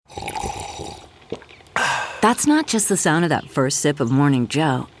That's not just the sound of that first sip of Morning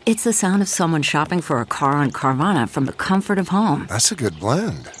Joe. It's the sound of someone shopping for a car on Carvana from the comfort of home. That's a good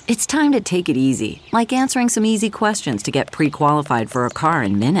blend. It's time to take it easy, like answering some easy questions to get pre-qualified for a car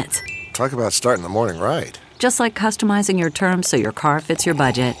in minutes. Talk about starting the morning right. Just like customizing your terms so your car fits your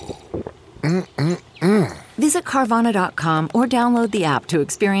budget. Visit Carvana.com or download the app to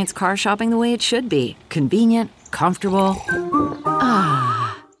experience car shopping the way it should be. Convenient, comfortable.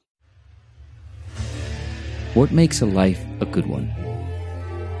 What makes a life a good one?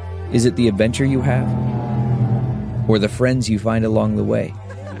 Is it the adventure you have? Or the friends you find along the way?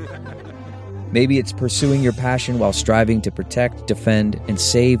 Maybe it's pursuing your passion while striving to protect, defend, and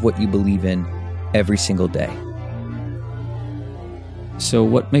save what you believe in every single day. So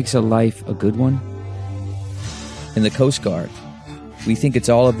what makes a life a good one? In the Coast Guard, we think it's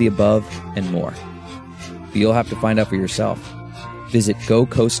all of the above and more. But you'll have to find out for yourself. Visit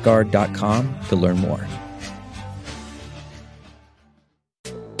gocoastguard.com to learn more.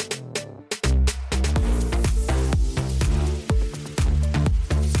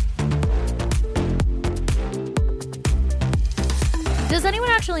 Does anyone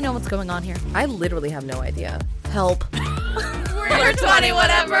actually know what's going on here? I literally have no idea. Help. We're 20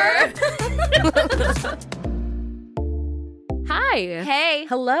 whatever. Hi. Hey.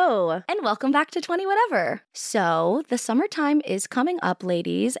 Hello. And welcome back to 20 whatever. So the summertime is coming up,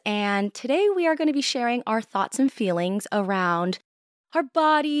 ladies, and today we are going to be sharing our thoughts and feelings around our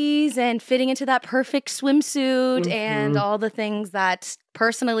bodies and fitting into that perfect swimsuit and all the things that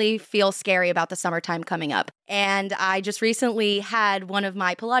personally feel scary about the summertime coming up. And I just recently had one of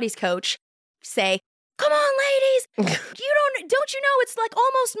my Pilates coach say, "Come on, ladies, don't you know it's like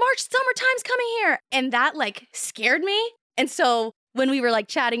almost March, summertime's coming here." And that like scared me. And so when we were like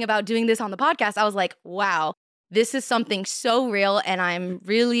chatting about doing this on the podcast, I was like, wow, this is something so real. And I'm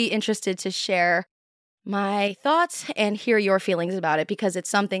really interested to share my thoughts and hear your feelings about it because it's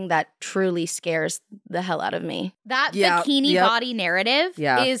something that truly scares the hell out of me. That bikini body narrative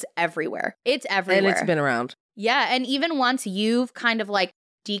is everywhere. It's everywhere. And it's been around. Yeah. And even once you've kind of like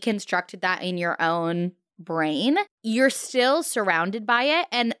deconstructed that in your own brain, you're still surrounded by it.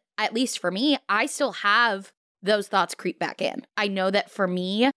 And at least for me, I still have those thoughts creep back in. I know that for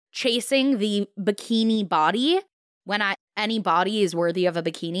me, chasing the bikini body when any body is worthy of a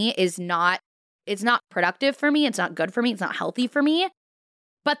bikini is not, it's not productive for me. It's not good for me. It's not healthy for me.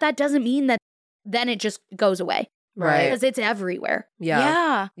 But that doesn't mean that then it just goes away. Right. Because it's everywhere.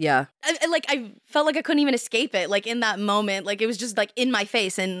 Yeah. I felt like I couldn't even escape it. Like in that moment, like it was just like in my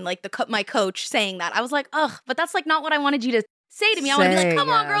face and like my coach saying that. I was like, ugh, but that's like not what I wanted you to say to me. I want to be like, come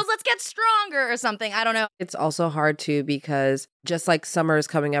on, girls, let's get stronger or something. I don't know. It's also hard too because just like summer is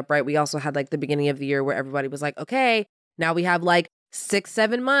coming up, right? We also had like the beginning of the year where everybody was like, okay, now we have like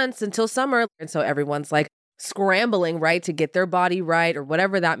 6-7 months until summer. And so everyone's like scrambling, right, to get their body right or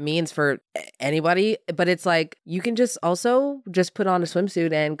whatever that means for anybody. But it's like you can just also just put on a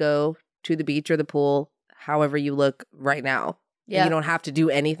swimsuit and go to the beach or the pool, however you look right now. Yeah. You don't have to do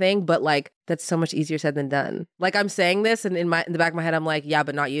anything, but like that's so much easier said than done. Like I'm saying this and in the back of my head, I'm like, yeah,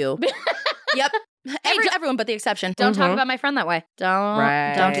 but not you. Yep. Everyone but the exception. Don't talk about my friend that way.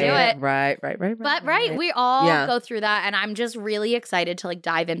 Don't do it. Right. But we all go through that. And I'm just really excited to like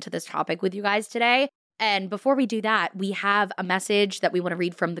dive into this topic with you guys today. And before we do that, we have a message that we want to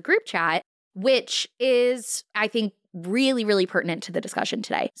read from the group chat, which is, I think, really, really pertinent to the discussion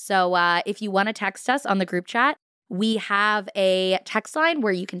today. So if you want to text us on the group chat, we have a text line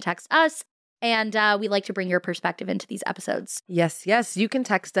where you can text us. And we like to bring your perspective into these episodes. Yes. You can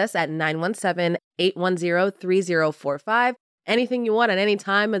text us at 917-810-3045. Anything you want at any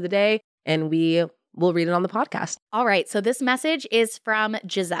time of the day, and we will read it on the podcast. All right. So this message is from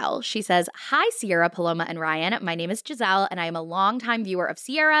Giselle. She says, "Hi, Sierra, Paloma, and Ryan. My name is Giselle, and I am a longtime viewer of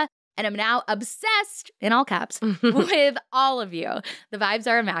Sierra, and I'm now obsessed, in all caps, with all of you. The vibes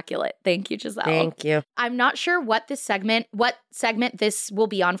are immaculate." Thank you, Giselle. Thank you. I'm not sure what segment this will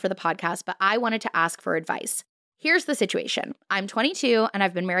be on for the podcast, but I wanted to ask for advice. Here's the situation. I'm 22 and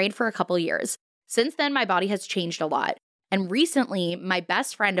I've been married for a couple years. Since then, my body has changed a lot. And recently, my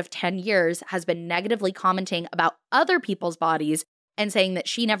best friend of 10 years has been negatively commenting about other people's bodies and saying that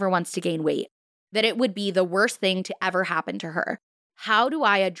she never wants to gain weight, that it would be the worst thing to ever happen to her. How do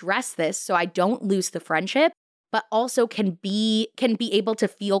I address this so I don't lose the friendship, but also can be able to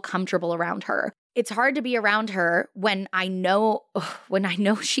feel comfortable around her? It's hard to be around her when I know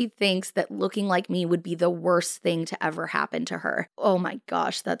she thinks that looking like me would be the worst thing to ever happen to her. Oh my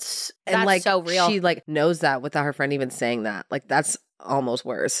gosh, that's like so real. She like knows that without her friend even saying that. Like that's almost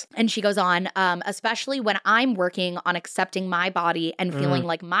worse. And she goes on, especially when I'm working on accepting my body and feeling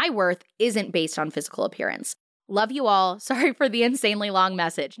like my worth isn't based on physical appearance. Love you all. Sorry for the insanely long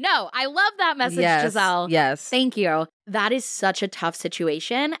message. No, I love that message, Giselle. Yes. Thank you. That is such a tough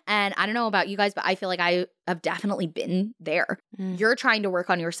situation. And I don't know about you guys, but I feel like I have definitely been there. You're trying to work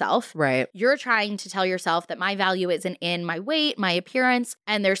on yourself. Right. You're trying to tell yourself that my value isn't in my weight, my appearance.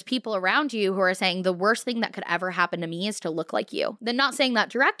 And there's people around you who are saying the worst thing that could ever happen to me is to look like you. They're not saying that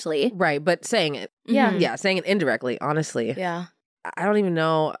directly. Right. But saying it. Yeah. Yeah. Saying it indirectly, honestly. Yeah. I don't even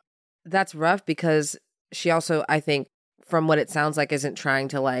know. That's rough because she also, I think, from what it sounds like, isn't trying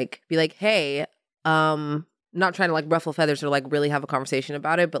to like be like, hey, not trying to like ruffle feathers or like really have a conversation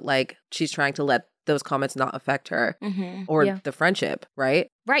about it, but like she's trying to let those comments not affect her or the friendship, right?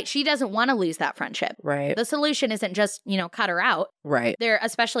 Right. She doesn't want to lose that friendship. Right. The solution isn't just, cut her out. Right. There,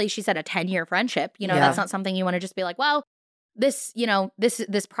 especially she said a 10-year friendship. That's not something you want to just be like, well, this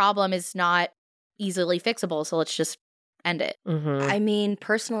problem is not easily fixable, so let's just end it. Mm-hmm. I mean,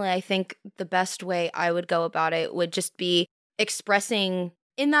 personally, I think the best way I would go about it would just be expressing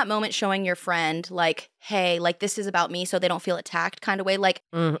in that moment, showing your friend like, hey, like this is about me so they don't feel attacked kind of way. Like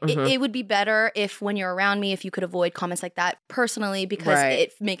it would be better if when you're around me, if you could avoid comments like that personally, because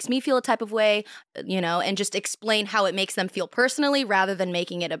it makes me feel a type of way, and just explain how it makes them feel personally rather than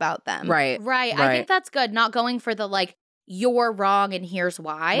making it about them. Right. I think that's good. Not going for the like, you're wrong and here's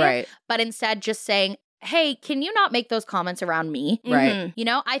why. Right. But instead just saying, hey, can you not make those comments around me? Right.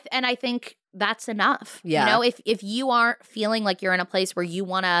 I think that's enough. Yeah. If you aren't feeling like you're in a place where you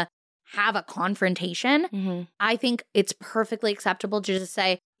want to have a confrontation, I think it's perfectly acceptable to just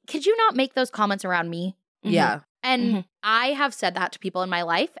say, could you not make those comments around me? Yeah. And I have said that to people in my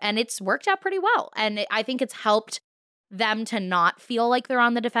life and it's worked out pretty well. And I think it's helped them to not feel like they're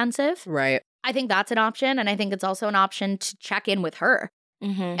on the defensive. Right. I think that's an option. And I think it's also an option to check in with her.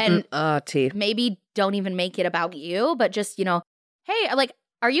 And maybe don't even make it about you, but just, hey, like,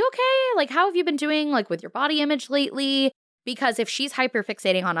 are you okay? Like, how have you been doing, like, with your body image lately? Because if she's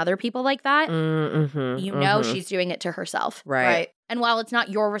hyperfixating on other people like that, she's doing it to herself. Right. And while it's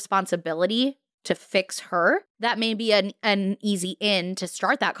not your responsibility to fix her, that may be an easy in to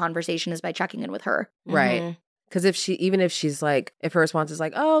start that conversation is by checking in with her. Right. Because if she's like, if her response is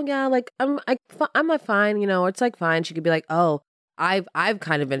like, oh, yeah, like, I'm fine, it's like fine. She could be like, oh, I've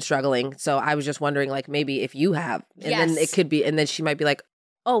kind of been struggling. So I was just wondering, like, maybe if you have. And then it could be, and then she might be like,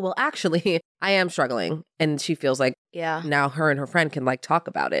 oh, well, actually, I am struggling. And she feels like now her and her friend can like talk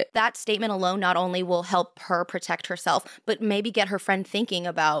about it. That statement alone not only will help her protect herself, but maybe get her friend thinking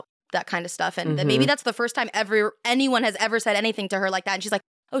about that kind of stuff. And maybe that's the first time anyone has ever said anything to her like that. And she's like,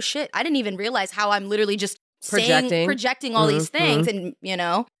 oh, shit, I didn't even realize how I'm literally just projecting all these things. And,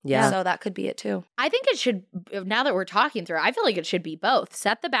 so that could be it too. I think it should, now that we're talking through, I feel like it should be both.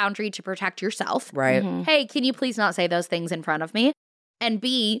 Set the boundary to protect yourself. Right. Hey, can you please not say those things in front of me? And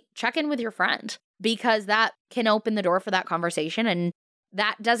B, check in with your friend because that can open the door for that conversation. And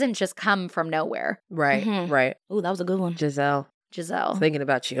that doesn't just come from nowhere. Right. Right. Oh, that was a good one. Giselle. Thinking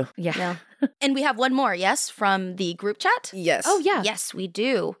about you. Yeah. And we have one more, yes, from the group chat? Yes. Oh, yeah. Yes, we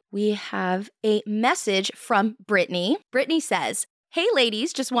do. We have a message from Brittany. Brittany says, hey,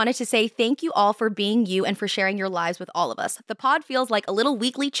 ladies, just wanted to say thank you all for being you and for sharing your lives with all of us. The pod feels like a little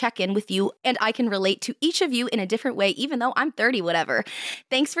weekly check-in with you, and I can relate to each of you in a different way, even though I'm 30, whatever.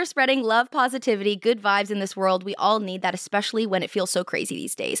 Thanks for spreading love, positivity, good vibes in this world. We all need that, especially when it feels so crazy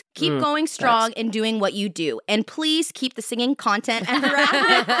these days. Keep going strong and doing what you do. And please keep the singing content and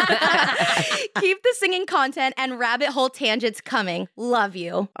rabbit hole tangents coming. Love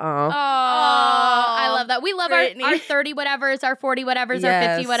you. I love that. We love our 30 whatevers, our 40 whatevers,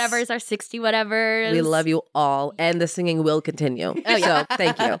 our 50 whatevers, our 60 whatevers. We love you all. And the singing will continue. So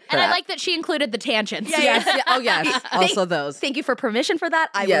thank you. And I like that she included the tangents. Yes. Yeah. Oh, yes. Also those. Thank you for permission for that.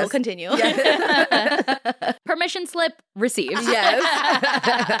 I will continue. Permission slip received.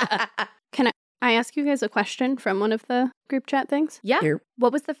 Yes. Can I ask you guys a question from one of the group chat things? Yeah. Here.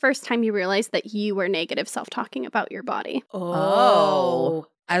 What was the first time you realized that you were negative self-talking about your body? Oh.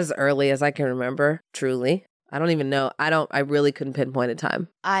 As early as I can remember, truly. I don't even know. I really couldn't pinpoint a time.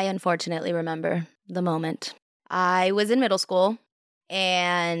 I unfortunately remember the moment. I was in middle school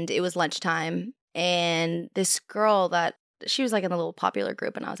and it was lunchtime and this girl she was like in a little popular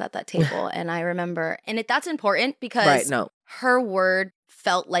group and I was at that table and I remember, and that's important because her word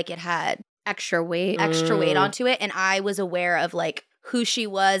felt like it had extra weight onto it. And I was aware of like who she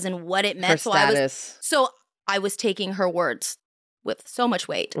was and what it meant. Her status. So I was taking her words with so much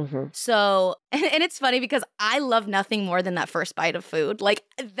weight. So, and it's funny because I love nothing more than that first bite of food. Like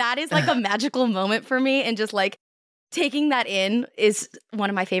that is like a magical moment for me. And just like taking that in is one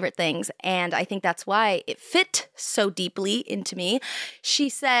of my favorite things. And I think that's why it fit so deeply into me. She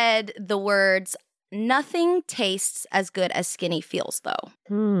said the words, "Nothing tastes as good as skinny feels,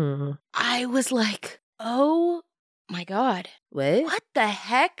 though." I was like, oh my God. What the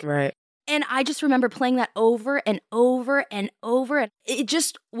heck? Right. And I just remember playing that over and over and over. And it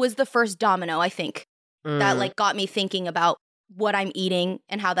just was the first domino, I think, that like got me thinking about what I'm eating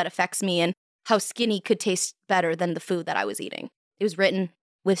and how that affects me and how skinny could taste better than the food that I was eating. It was written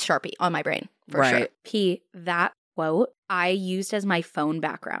with Sharpie on my brain, for sure. P, that quote I used as my phone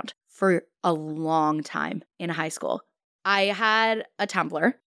background for a long time in high school. I had a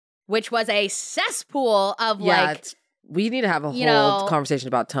Tumblr, which was a cesspool of we need to have a whole conversation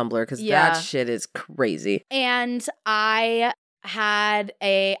about Tumblr because that shit is crazy. And I had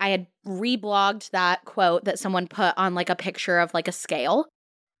reblogged that quote that someone put on like a picture of like a scale.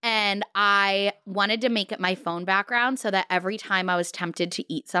 And I wanted to make it my phone background so that every time I was tempted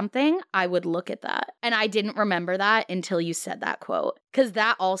to eat something, I would look at that. And I didn't remember that until you said that quote. Because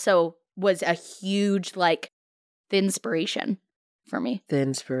that also was a huge, like, the inspiration for me. The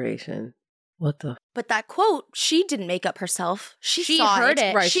inspiration. What the? But that quote, she didn't make up herself. She saw heard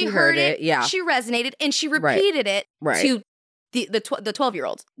it. Right, she heard it. Yeah. She resonated and she repeated it to the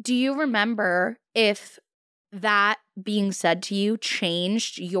 12-year-olds. Do you remember if that being said to you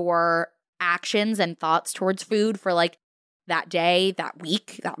changed your actions and thoughts towards food for like that day, that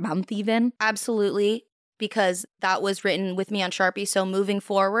week, that month even? Absolutely, because that was written with me on Sharpie. So moving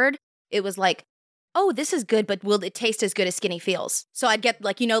forward, it was like, oh, this is good, but will it taste as good as Skinny feels? So I'd get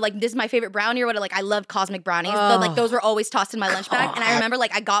like, like this is my favorite brownie or what, like I love cosmic brownies. But like those were always tossed in my lunch bag. And I remember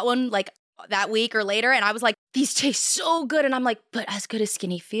like I got one like that week or later and I was like, these taste so good. And I'm like, but as good as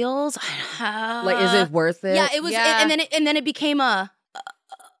Skinny feels? Like, is it worth it? Yeah, it was. Yeah. And then it became literally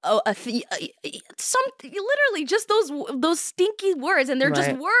just those stinky words. And they're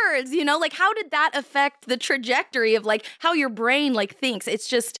just words, like how did that affect the trajectory of like how your brain like thinks? It's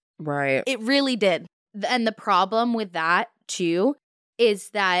just. Right. It really did. And the problem with that, too, is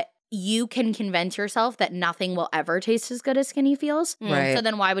that you can convince yourself that nothing will ever taste as good as Skinny feels. Right. So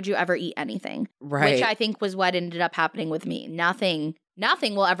then why would you ever eat anything? Right. Which I think was what ended up happening with me. Nothing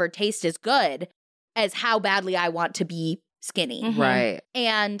will ever taste as good as how badly I want to be skinny. Mm-hmm. Right.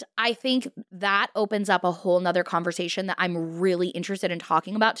 And I think that opens up a whole nother conversation that I'm really interested in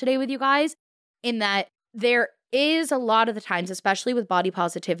talking about today with you guys, in that there is a lot of the times, especially with body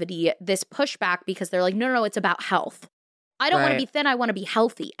positivity, this pushback because they're like, no, it's about health. I don't want to be thin. I want to be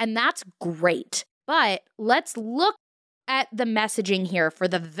healthy. And that's great. But let's look at the messaging here for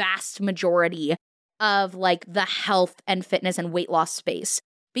the vast majority of like the health and fitness and weight loss space,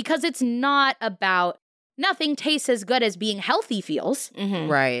 because it's not about nothing tastes as good as being healthy feels.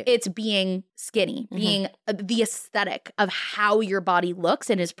 Mm-hmm. Right. It's being skinny, being the aesthetic of how your body looks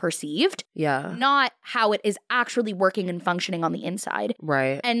and is perceived. Yeah. Not how it is actually working and functioning on the inside.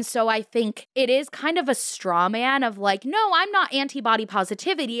 Right. And so I think it is kind of a straw man of like, no, I'm not anti-body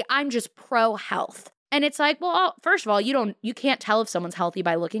positivity. I'm just pro-health. And it's like, well, first of all, you can't tell if someone's healthy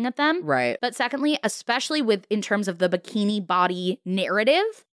by looking at them. Right. But secondly, especially in terms of the bikini body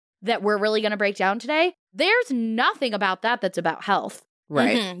narrative that we're really going to break down today, there's nothing about that that's about health.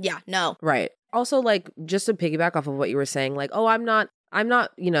 Right. Mm-hmm. Yeah, no. Right. Also, like, just to piggyback off of what you were saying, like, oh, I'm not,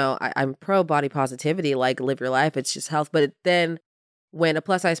 I'm pro body positivity, like, live your life, it's just health. But then when a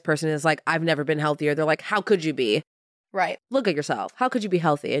plus size person is like, I've never been healthier, they're like, how could you be? Right. Look at yourself. How could you be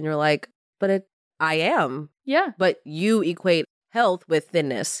healthy? And you're like, but I am. Yeah. But you equate health with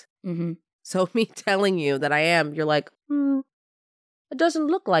thinness. Mm-hmm. So me telling you that I am, you're like, it doesn't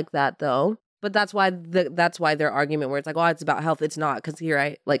look like that though. But that's why their argument where it's like, oh, it's about health. It's not, because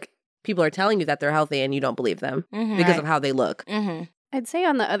here people are telling you that they're healthy and you don't believe them because of how they look. Mm-hmm. I'd say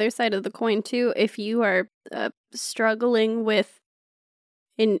on the other side of the coin too, if you are struggling with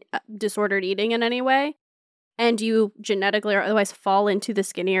disordered eating in any way, and you genetically or otherwise fall into the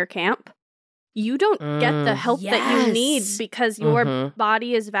skinnier camp, you don't get the help that you need because your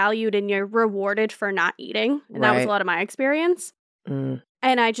body is valued and you're rewarded for not eating. And that was a lot of my experience.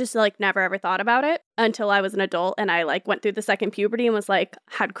 And I just never ever thought about it until I was an adult and I went through the second puberty and was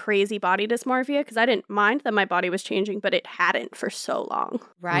had crazy body dysmorphia because I didn't mind that my body was changing, but it hadn't for so long.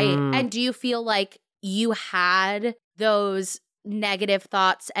 Right. And do you feel like you had those negative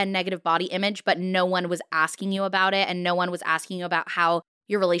thoughts and negative body image, but no one was asking you about it and no one was asking you about how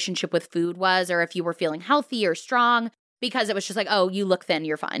your relationship with food was or if you were feeling healthy or strong, because it was just like, oh, you look thin,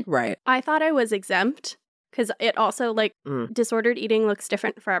 you're fine. Right. I thought I was exempt because it also disordered eating looks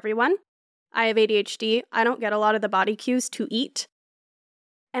different for everyone. I have ADHD. I don't get a lot of the body cues to eat.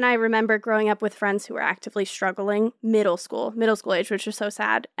 And I remember growing up with friends who were actively struggling middle school age, which is so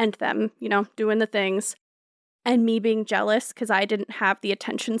sad, and them, doing the things. And me being jealous because I didn't have the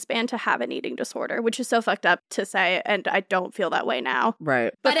attention span to have an eating disorder, which is so fucked up to say, and I don't feel that way now.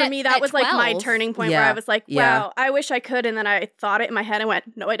 Right. But for me, that was 12, like my turning point where I was like, wow, I wish I could. And then I thought it in my head and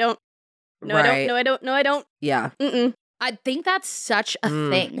went, no, I don't. No, I don't. No, I don't. No, I don't. Yeah. Mm-mm. I think that's such a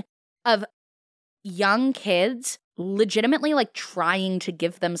thing of young kids legitimately like trying to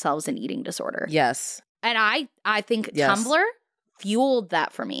give themselves an eating disorder. Yes. And I think Tumblr fueled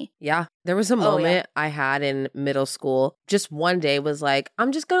that for me. Yeah. There was a moment I had in middle school. Just one day was like,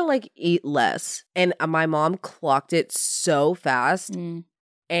 I'm just going to like eat less. And my mom clocked it so fast.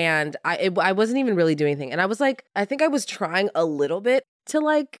 And I wasn't even really doing anything. And I was like, I think I was trying a little bit to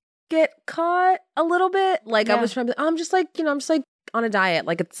like get caught a little bit. Like I was trying to, I'm just like, I'm just like on a diet.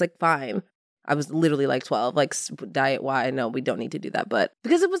 Like it's like fine. I was literally like 12, like diet why? No, we don't need to do that. But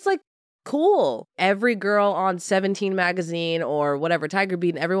because it was like cool. Every girl on 17 magazine or whatever, Tiger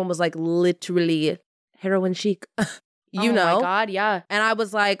Beat, and everyone was like literally heroin chic. Oh my God, yeah. And I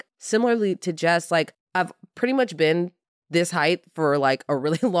was like, similarly to Jess, like I've pretty much been this height for like a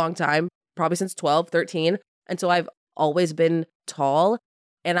really long time, probably since 12, 13. And so I've always been tall.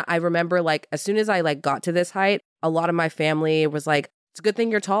 And I remember like as soon as I like got to this height, a lot of my family was like, it's a good thing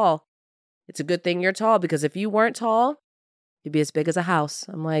you're tall. It's a good thing you're tall because if you weren't tall, you'd be as big as a house.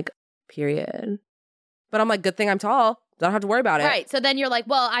 I'm like, period. But I'm like, good thing I'm tall. Don't have to worry about it. Right. So then you're like,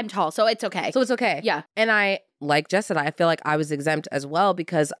 well, I'm tall, so it's okay. So it's okay. Yeah. And I, like Jess said, I feel like I was exempt as well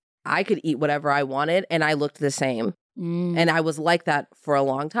because I could eat whatever I wanted and I looked the same. And I was like that for a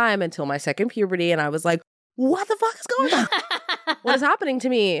long time until my second puberty. And I was like, what the fuck is going on? What is happening to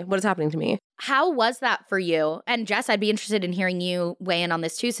me? What is happening to me? How was that for you? And Jess, I'd be interested in hearing you weigh in on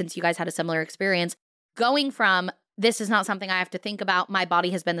this too, since you guys had a similar experience. Going from this is not something I have to think about, my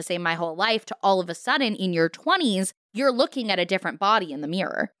body has been the same my whole life, to all of a sudden in your 20s, you're looking at a different body in the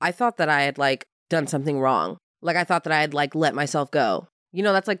mirror. I thought that I had like done something wrong. Like I thought that I had like let myself go.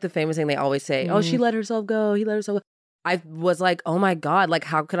 That's like the famous thing they always say. Oh, she let herself go. He let herself go. I was like, oh my God, like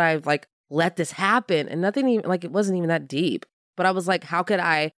how could I like let this happen? And nothing even like it wasn't even that deep. But I was like, how could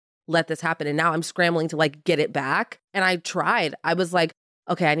I let this happen? And now I'm scrambling to like get it back. And I tried. I was like,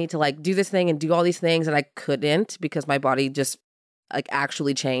 okay, I need to like do this thing and do all these things. And I couldn't because my body just like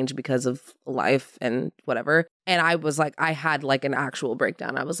actually changed because of life and whatever. And I was like, I had like an actual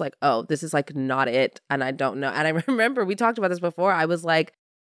breakdown. I was like, oh, this is like not it. And I don't know. And I remember we talked about this before. I was like,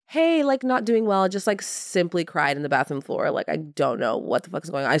 hey, like not doing well, just like simply cried in the bathroom floor. Like, I don't know what the fuck is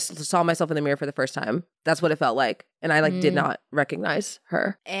going on. I saw myself in the mirror for the first time. That's what it felt like. And I like did not recognize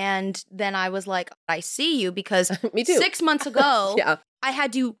her. And then I was like, I see you because Me too. 6 months ago, I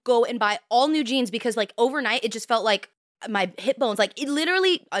had to go and buy all new jeans because like overnight, it just felt like my hip bones, like it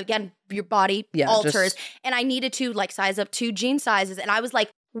literally, again, your body alters. And I needed to like size up 2 jean sizes. And I was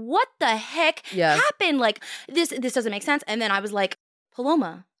like, what the heck happened? Like this doesn't make sense. And then I was like,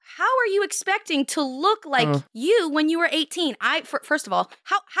 Paloma, how are you expecting to look like you when you were 18? First of all,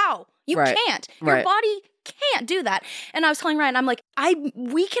 how? You can't. Your body can't do that. And I was telling Ryan, I'm like,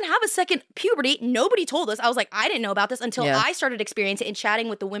 we can have a second puberty. Nobody told us. I was like, I didn't know about this until I started experiencing it and chatting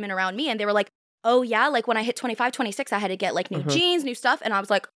with the women around me. And they were like, oh yeah, like when I hit 25, 26, I had to get like new jeans, new stuff. And I was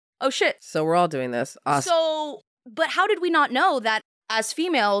like, oh shit. So we're all doing this. Awesome. So, but how did we not know that as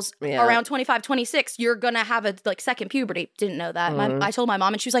females around 25, 26, you're going to have a like second puberty? Didn't know that. I told my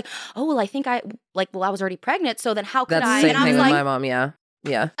mom and she was like, oh, well, I think I was already pregnant. So then how could That's I? the same And I thing was with like, my mom.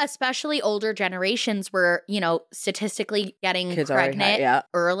 Yeah. Especially older generations were, statistically getting Kids pregnant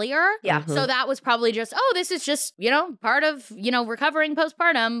earlier. Yeah. So that was probably just, this is just, part of, recovering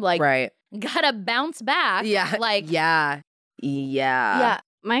postpartum. Like, gotta bounce back. Yeah. Like, Yeah.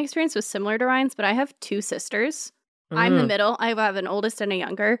 My experience was similar to Ryan's, but I have 2 sisters. I'm the middle. I have an oldest and a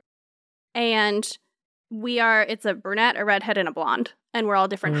younger. And it's a brunette, a redhead, and a blonde. And we're all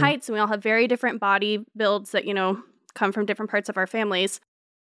different heights, and we all have very different body builds that, come from different parts of our families.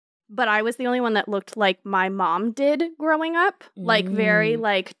 But I was the only one that looked like my mom did growing up, like very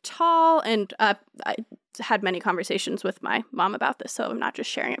like tall. And I had many conversations with my mom about this, so I'm not just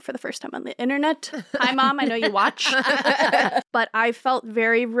sharing it for the first time on the internet. Hi, Mom, I know you watch. But I felt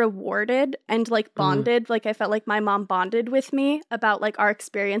very rewarded and like bonded. Like I felt like my mom bonded with me about like our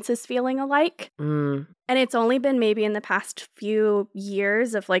experiences feeling alike. And it's only been maybe in the past few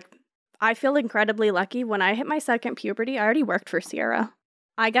years of like, I feel incredibly lucky. When I hit my second puberty, I already worked for Sierra.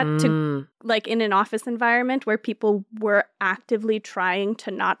 I got to, like, in an office environment where people were actively trying to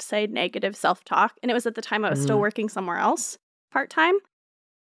not say negative self-talk. And it was at the time I was still working somewhere else part-time.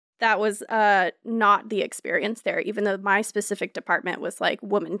 that was not the experience there, even though my specific department was like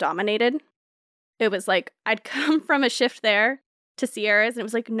woman dominated. It was like I'd come from a shift there to Sierra's, and it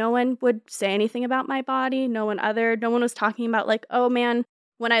was like no one would say anything about my body. No one was talking about like, oh man,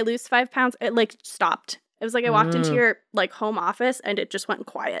 when I lose 5 pounds, it like stopped. It was like I walked into your like home office and it just went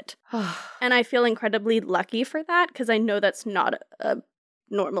quiet. And I feel incredibly lucky for that because I know that's not a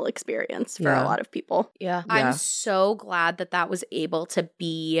normal experience for a lot of people. Yeah. I'm so glad that that was able to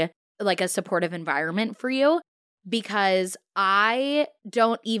be like a supportive environment for you, because I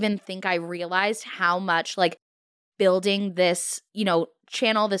don't even think I realized how much like building this, you know,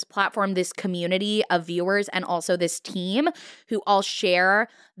 channel, this platform, this community of viewers, and also this team who all share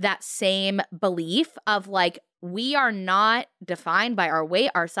that same belief of like, we are not defined by our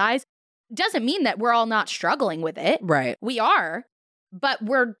weight, our size. Doesn't mean that we're all not struggling with it. Right. We are, but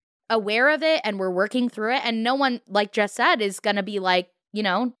we're aware of it and we're working through it. And no one, like Jess said, is going to be like, you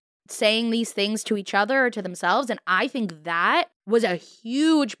know, saying these things to each other or to themselves. And I think that was a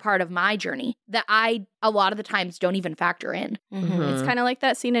huge part of my journey that I, a lot of the times, don't even factor in. It's kind of like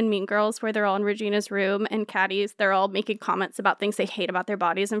that scene in Mean Girls where they're all in Regina's room and Caddy's, they're all making comments about things they hate about their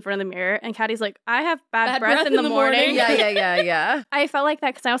bodies in front of the mirror. And Caddy's like, I have bad breath in the morning. Yeah. I felt like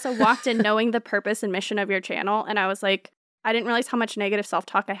that because I also walked in knowing the purpose and mission of your channel. And I was like, I didn't realize how much negative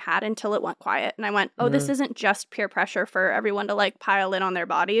self-talk I had until it went quiet. And I went, oh, this isn't just peer pressure for everyone to like pile in on their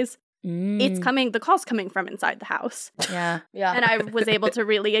bodies. It's coming, the call's coming from inside the house. Yeah. And I was able to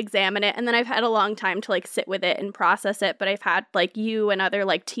really examine it. And then I've had a long time to like sit with it and process it. But I've had like you and other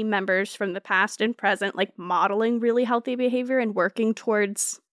like team members from the past and present like modeling really healthy behavior and working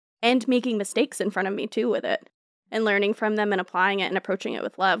towards and making mistakes in front of me too with it and learning from them and applying it and approaching it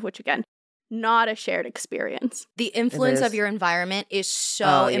with love, which again, not a shared experience. The influence of your environment is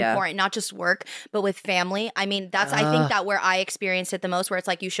so important, not just work, but with family. I mean, that's, I think that where I experienced it the most, where it's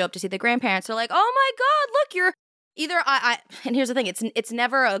like you show up to see the grandparents, they're like, oh my God, look, you're either, and here's the thing, it's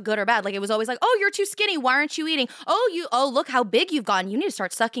never a good or bad. Like it was always like, oh, you're too skinny. Why aren't you eating? Oh, look how big you've gotten. You need to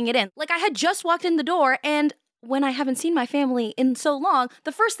start sucking it in. Like I had just walked in the door, and when I haven't seen my family in so long,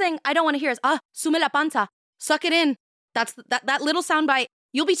 the first thing I don't want to hear is, sume la panza, suck it in. That's that little soundbite.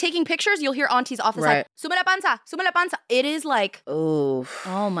 You'll be taking pictures, you'll hear aunties off the side, sume la panza. It is like, oh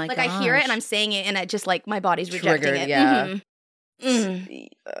my god. Like I hear it and I'm saying it and I just like, my body's rejecting it. Yeah.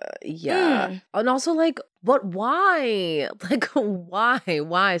 Yeah. And also like, but why? Like,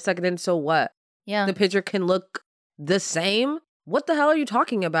 why? Suck it in, so what? Yeah. The picture can look the same? What the hell are you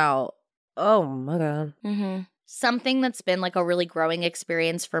talking about? Oh my god. Something that's been like a really growing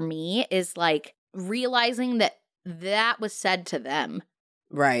experience for me is like realizing that was said to them.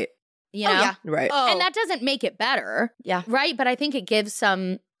 Right. You know? Right. And that doesn't make it better. Yeah. Right? But I think it gives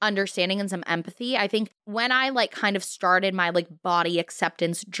some understanding and some empathy. I think when I like kind of started my like body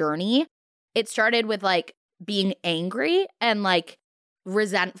acceptance journey, it started with like being angry and like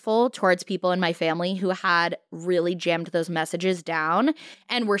resentful towards people in my family who had really jammed those messages down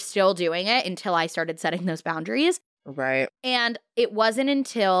and were still doing it until I started setting those boundaries. Right. And it wasn't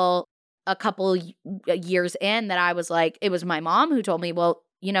until a couple years in that I was like, it was my mom who told me, well,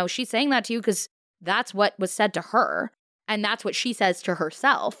 you know, she's saying that to you because that's what was said to her. And that's what she says to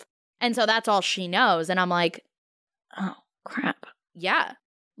herself. And so that's all she knows. And I'm like, oh, crap. Yeah.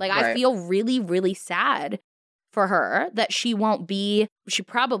 Like, I feel really, really sad for her that she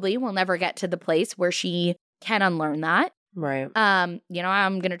probably will never get to the place where she can unlearn that. Right. You know,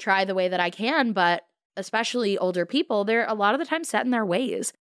 I'm going to try the way that I can, but especially older people, they're a lot of the time set in their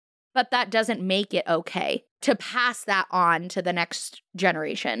ways. But that doesn't make it okay to pass that on to the next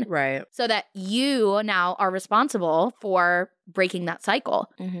generation. Right. So that you now are responsible for breaking that cycle.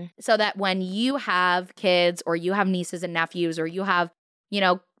 So that when you have kids or you have nieces and nephews or you have, you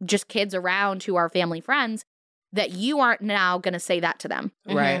know, just kids around who are family friends, that you aren't now going to say that to them.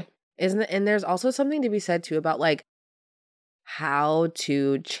 Right. And there's also something to be said too about like how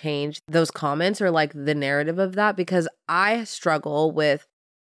to change those comments or like the narrative of that, because I struggle with,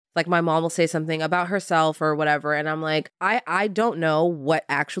 like, my mom will say something about herself or whatever, and I'm like, I don't know what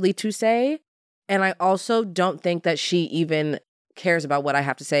actually to say. And I also don't think that she even cares about what I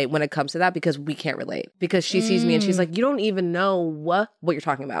have to say when it comes to that, because we can't relate. Because she sees me and she's like, you don't even know what you're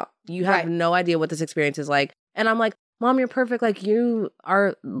talking about. You have no idea what this experience is like. And I'm like, Mom, you're perfect. Like, you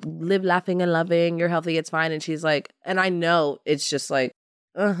are live laughing and loving. You're healthy. It's fine. And she's like, and I know it's just like,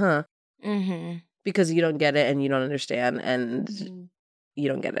 because you don't get it and you don't understand and you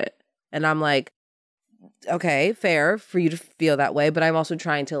don't get it. And I'm like, okay, fair for you to feel that way. But I'm also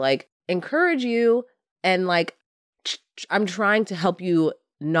trying to like encourage you and like, I'm trying to help you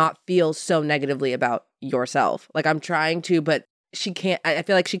not feel so negatively about yourself. Like, I'm trying to, but she can't, I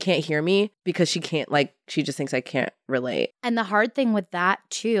feel like she can't hear me because she can't, like, she just thinks I can't relate. And the hard thing with that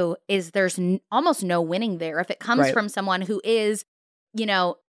too is there's almost no winning there. If it comes from someone who is, you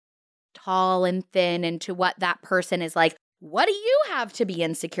know, tall and thin, and to what that person is like, what do you have to be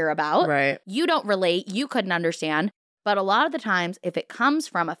insecure about? Right. You don't relate. You couldn't understand. But a lot of the times, if it comes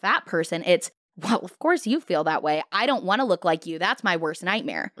from a fat person, it's, well, of course you feel that way. I don't want to look like you. That's my worst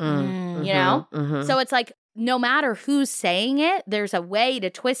nightmare. Mm-hmm. You know? Mm-hmm. So it's like, no matter who's saying it, there's a way to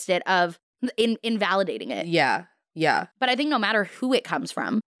twist it of invalidating it. Yeah. Yeah. But I think no matter who it comes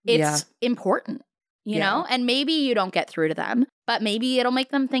from, it's important, you know? And maybe you don't get through to them, but maybe it'll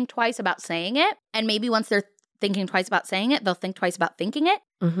make them think twice about saying it. And maybe once they're thinking twice about saying it, they'll think twice about thinking it.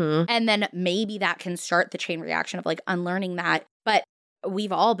 Mm-hmm. And then maybe that can start the chain reaction of like unlearning that. But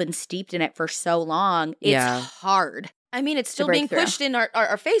we've all been steeped in it for so long. It's hard. I mean, it's still being pushed in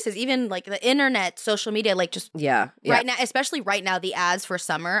our faces, even like the internet, social media, like just right now, especially right now, the ads for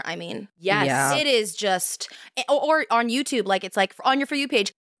summer. I mean, it is just, or on YouTube, like it's like on your For You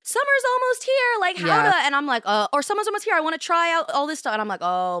page, summer's almost here, like how to, and I'm like, or summer's almost here, I want to try out all this stuff. And I'm like,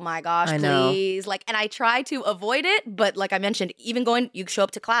 oh my gosh, please. Like, and I try to avoid it, but like I mentioned, even you show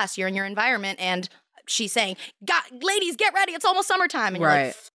up to class, you're in your environment, and she's saying, ladies, get ready, it's almost summertime. And you're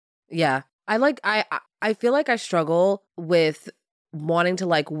like, yeah. I feel like I struggle with wanting to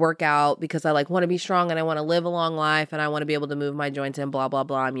like work out because I like want to be strong and I want to live a long life and I want to be able to move my joints and blah, blah,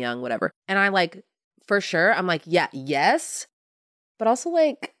 blah. I'm young, whatever. And I like, for sure, I'm like, yes. But also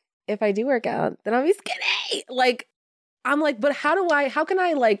like, if I do work out, then I'll be skinny. Like, I'm like, but how can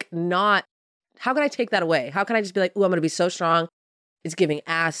I take that away? How can I just be like, ooh, I'm going to be so strong. It's giving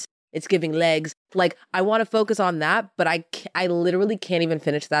ass. It's giving legs. Like, I want to focus on that, but I literally can't even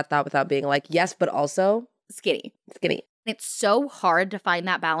finish that thought without being like, yes, but also skinny. It's so hard to find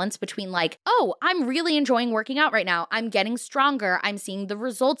that balance between like, oh, I'm really enjoying working out right now. I'm getting stronger. I'm seeing the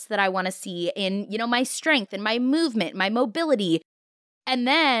results that I want to see in, you know, my strength and my movement, my mobility. And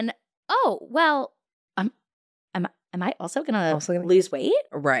then, oh, well, am I also gonna lose weight?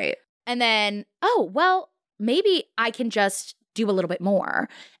 Right. And then, oh, well, maybe I can just do a little bit more.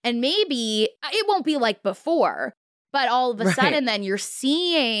 And maybe it won't be like before, but all of a sudden then you're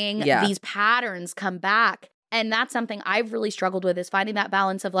seeing these patterns come back. And that's something I've really struggled with, is finding that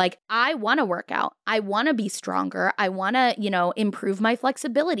balance of like, I want to work out. I want to be stronger. I want to, you know, improve my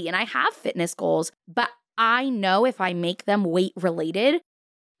flexibility. And I have fitness goals, but I know if I make them weight related,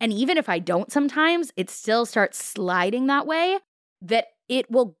 and even if I don't sometimes, it still starts sliding that way, that it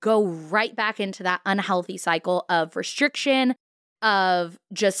will go right back into that unhealthy cycle of restriction, of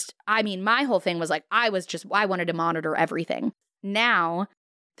just, I mean, my whole thing was like, I wanted to monitor everything. Now,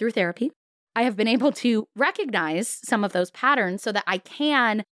 through therapy, I have been able to recognize some of those patterns so that I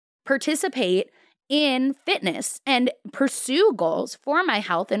can participate in fitness and pursue goals for my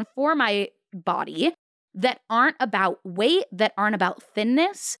health and for my body that aren't about weight, that aren't about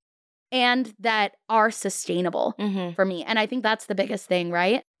thinness, and that are sustainable for me. And I think that's the biggest thing,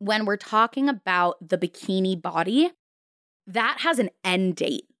 right? When we're talking about the bikini body, that has an end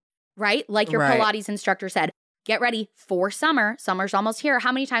date, right? Like your Pilates instructor said, get ready for summer. Summer's almost here.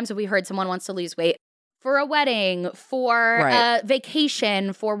 How many times have we heard someone wants to lose weight for a wedding, for a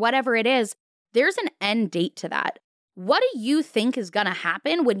vacation, for whatever it is? There's an end date to that. What do you think is going to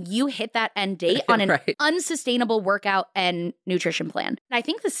happen when you hit that end date on an unsustainable workout and nutrition plan? And I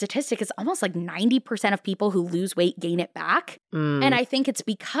think the statistic is almost like 90% of people who lose weight gain it back. And I think it's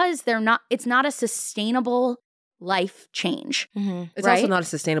because it's not a sustainable life change. It's also not a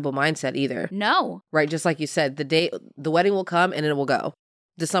sustainable mindset either. No. Right. Just like you said, the wedding will come and it will go.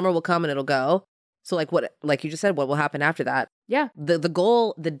 The summer will come and it'll go. So like you just said, what will happen after that? Yeah. The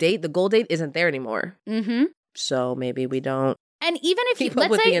goal date isn't there anymore. So maybe we don't. And even if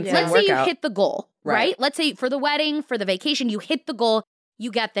let's say you hit the goal, right? Let's say for the wedding, for the vacation, you hit the goal, you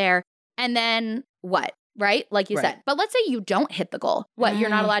get there, and then what? Right? Like you said. But let's say you don't hit the goal. What? You're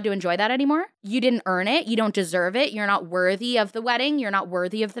not allowed to enjoy that anymore? You didn't earn it. You don't deserve it. You're not worthy of the wedding. You're not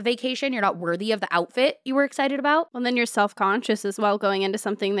worthy of the vacation. You're not worthy of the outfit you were excited about. Well, then you're self-conscious as well, going into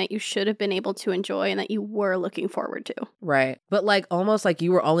something that you should have been able to enjoy and that you were looking forward to. Right. But like almost like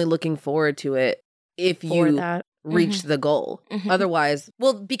you were only looking forward to it if you reach the goal. Otherwise,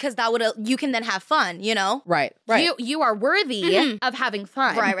 well, because you can then have fun, you know? Right. You are worthy of having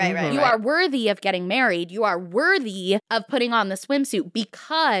fun. Right. You are worthy of getting married. You are worthy of putting on the swimsuit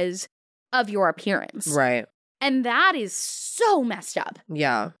because of your appearance. Right. And that is so messed up.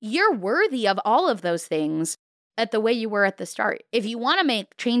 Yeah. You're worthy of all of those things at the way you were at the start. If you want to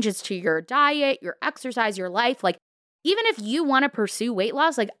make changes to your diet, your exercise, your life, like even if you want to pursue weight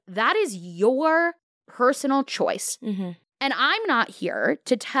loss, like that is your personal choice. And I'm not here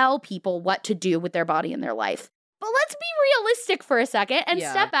to tell people what to do with their body and their life. But let's be realistic for a second and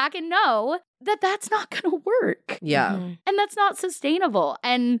step back and know that that's not going to work. Yeah. And that's not sustainable.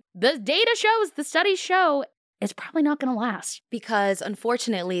 And the data shows, the studies show, it's probably not going to last. Because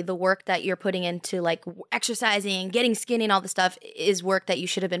unfortunately, the work that you're putting into like exercising, getting skinny and all this stuff is work that you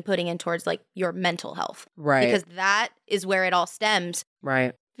should have been putting in towards like your mental health. Right. Because that is where it all stems.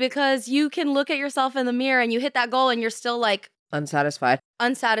 Right. Because you can look at yourself in the mirror and you hit that goal and you're still like Unsatisfied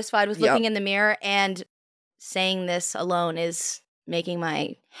with looking in the mirror, and saying this alone is making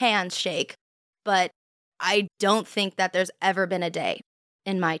my hands shake. But I don't think that there's ever been a day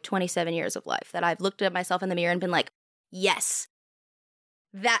in my 27 years of life that I've looked at myself in the mirror and been like, yes,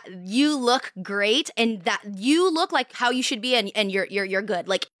 that you look great and that you look like how you should be and you're good.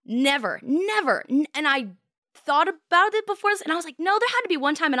 Like never. And I thought about it before this and I was like, no, there had to be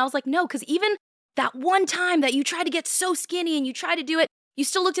one time. And I was like, no, because even that one time that you tried to get so skinny and you tried to do it, you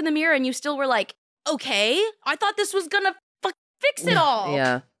still looked in the mirror and you still were like, okay, I thought this was gonna fix it all.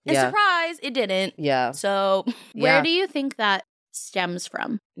 Yeah. And surprise, it didn't. Yeah. So Where do you think that stems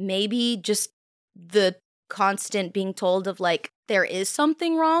from? maybe just the constant being told of like, there is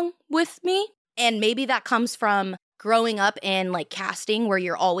something wrong with me. And maybe that comes from growing up in like casting where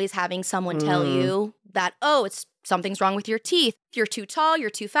you're always having someone tell you that, oh, it's something's wrong with your teeth. You're too tall, you're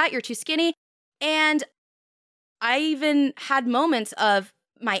too fat, you're too skinny. And I even had moments of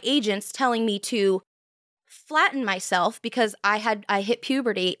my agents telling me to flatten myself because I hit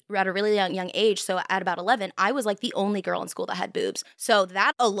puberty at a really young age. So at about 11, I was like the only girl in school that had boobs. So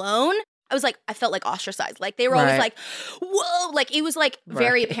that alone, I was like, I felt like ostracized. Like they were always like, whoa, like it was like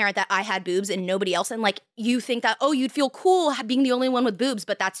very apparent that I had boobs and nobody else. And like you think that, oh, you'd feel cool being the only one with boobs,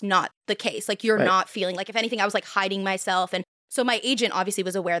 but that's not the case. Like you're not feeling like, if anything, I was like hiding myself. And so my agent obviously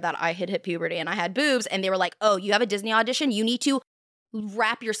was aware that I had hit puberty and I had boobs, and they were like, oh, you have a Disney audition, you need to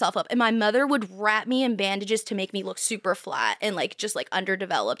wrap yourself up. And my mother would wrap me in bandages to make me look super flat and like just like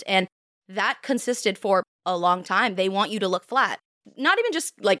underdeveloped. And that consisted for a long time. They want you to look flat. Not even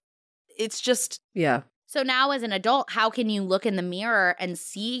just like, it's just. Yeah. So now as an adult, how can you look in the mirror and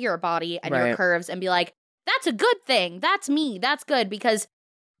see your body and your curves and be like, that's a good thing. That's me. That's good. Because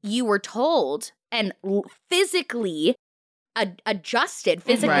you were told and physically adjusted,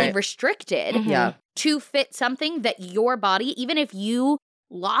 physically restricted to fit something that your body, even if you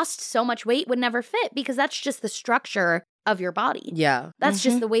lost so much weight, would never fit, because that's just the structure of your body. Yeah. That's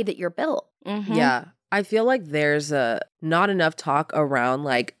just the way that you're built. Yeah. I feel like there's not enough talk around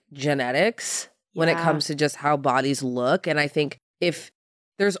like genetics when it comes to just how bodies look. And I think if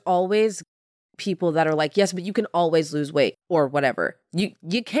there's always people that are like, yes, but you can always lose weight or whatever.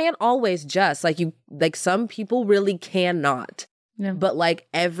 You can't always just like some people really cannot. Yeah. But like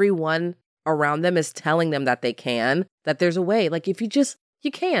everyone around them is telling them that they can, that there's a way. Like if you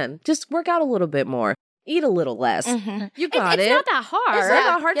can just work out a little bit more, eat a little less. You got it. It's not that hard. It's not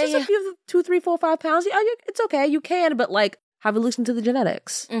that hard. Just a few 2, 3, 4, 5 pounds. Yeah, it's okay. You can, but like, have we looked into the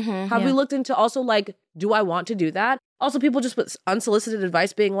genetics? Have we looked into also like, do I want to do that? Also, people just put unsolicited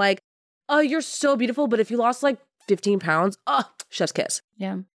advice being like, oh, you're so beautiful, but if you lost like 15 pounds, oh, chef's kiss.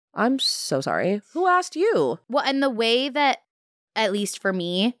 Yeah. I'm so sorry. Who asked you? Well, and the way that, at least for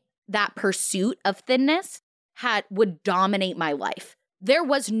me, that pursuit of thinness would dominate my life. There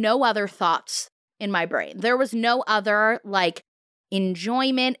was no other thoughts in my brain. There was no other like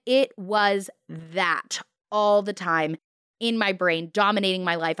enjoyment. It was that all the time in my brain, dominating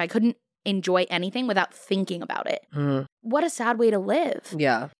my life. I couldn't enjoy anything without thinking about it. What a sad way to live.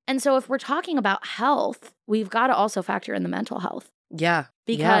 Yeah. And so if we're talking about health, we've got to also factor in the mental health. Yeah.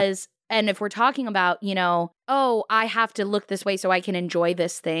 Because, and if we're talking about, oh, I have to look this way so I can enjoy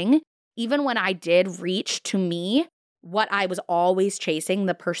this thing, even when I did reach, to me, what I was always chasing,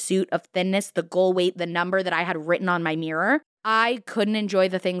 the pursuit of thinness, the goal weight, the number that I had written on my mirror, I couldn't enjoy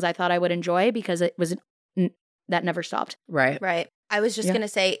the things I thought I would enjoy because it was, that never stopped. Right. Right. I was just going to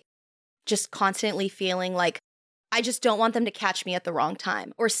say, just constantly feeling like I just don't want them to catch me at the wrong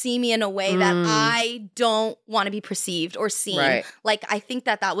time or see me in a way that I don't want to be perceived or seen. Right. Like, I think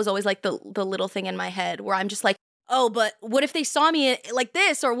that was always like the little thing in my head where I'm just like, oh, but what if they saw me like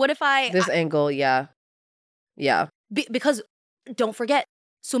this? Or what if this angle? Yeah. Yeah. Because don't forget,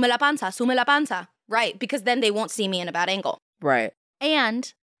 sume la panza. Right. Because then they won't see me in a bad angle. Right.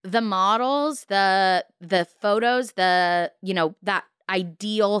 And the models, the photos, that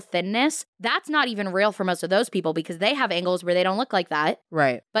ideal thinness, that's not even real for most of those people because they have angles where they don't look like that.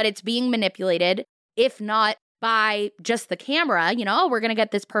 Right. But it's being manipulated, if not by just the camera, we're going to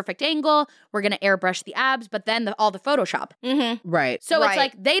get this perfect angle. We're going to airbrush the abs, but then all the Photoshop. Mm-hmm. Right. So it's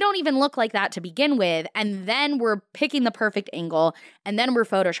like they don't even look like that to begin with. And then we're picking the perfect angle and then we're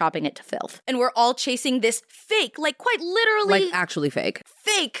Photoshopping it to filth. And we're all chasing this fake, like quite literally. Like actually fake.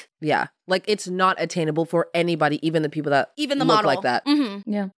 Fake. Yeah. Like it's not attainable for anybody, even the people that even the look model. like that.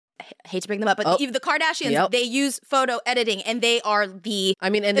 Mm-hmm. Yeah. Hate to bring them up, but even the Kardashians, they use photo editing and they are they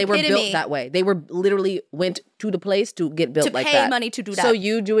were built that way. They were literally went to the place to get built like that. To pay money to do that. So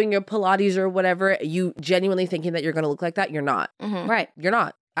you doing your Pilates or whatever, you genuinely thinking that you're going to look like that, you're not. Mm-hmm. Right. You're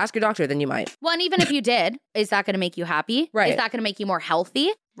not. Ask your doctor, then you might. Well, and even if you did, is that going to make you happy? Right. Is that going to make you more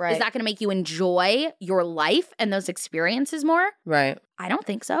healthy? Right. Is that going to make you enjoy your life and those experiences more? Right. I don't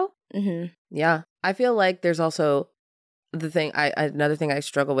think so. Mm-hmm. Yeah. I feel like there's also another thing I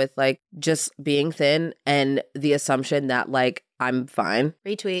struggle with, like just being thin and the assumption that like I'm fine.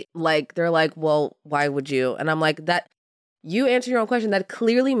 Retweet. Like they're like, well, why would you? And I'm like, that you answer your own question. That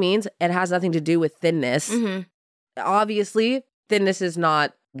clearly means it has nothing to do with thinness. Mm-hmm. Obviously, thinness is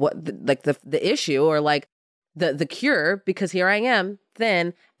not what the issue or like the cure, because here I am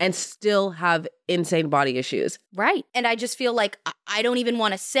thin and still have insane body issues. Right. And I just feel like I don't even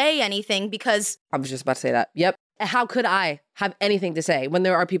want to say anything because I was just about to say that. Yep. How could I have anything to say when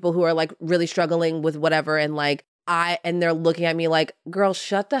there are people who are like really struggling with whatever and like and they're looking at me like, girl,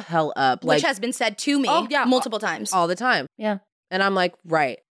 shut the hell up. Which like, has been said to me multiple times. All the time. Yeah. And I'm like,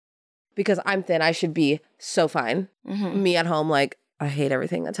 right. Because I'm thin, I should be so fine. Mm-hmm. Me at home, like, I hate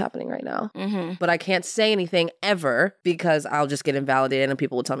everything that's happening right now. Mm-hmm. But I can't say anything ever because I'll just get invalidated and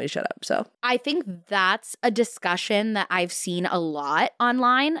people will tell me to shut up. So I think that's a discussion that I've seen a lot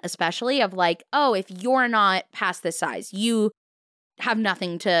online, especially of like, oh, if you're not past this size, you have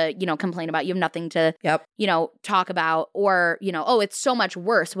nothing to, complain about. You have nothing to, talk about, or, oh, it's so much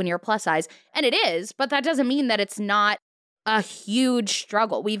worse when you're plus size. And it is, but that doesn't mean that it's not a huge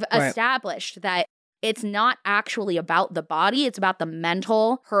struggle. We've established that it's not actually about the body. It's about the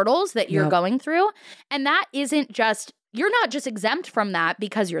mental hurdles that you're going through. And that isn't just, you're not just exempt from that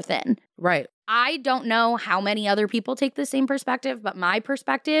because you're thin. Right. I don't know how many other people take the same perspective, but my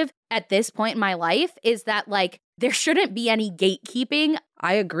perspective at this point in my life is that like there shouldn't be any gatekeeping.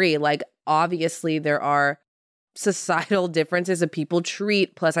 I agree. Like obviously there are societal differences and people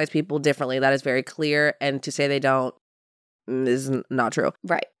treat plus size people differently. That is very clear. And to say they don't is not true.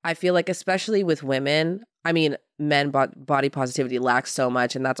 Right. I feel like especially with women, I mean, men body positivity lacks so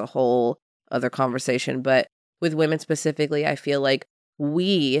much and that's a whole other conversation. But with women specifically, I feel like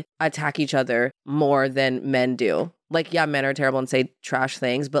we attack each other more than men do. Like, yeah, men are terrible and say trash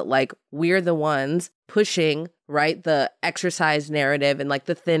things, but like we're the ones pushing, right, the exercise narrative and like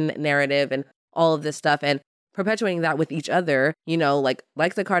the thin narrative and all of this stuff and perpetuating that with each other, like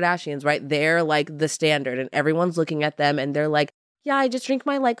the Kardashians, right? They're like the standard and everyone's looking at them and they're like, yeah, I just drink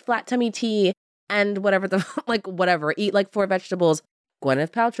my like flat tummy tea and whatever whatever, eat like 4 vegetables.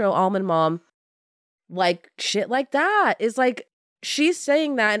 Gwyneth Paltrow, almond mom, like shit like that is like, she's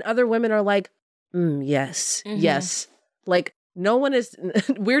saying that and other women are like, yes, yes. Like no one is,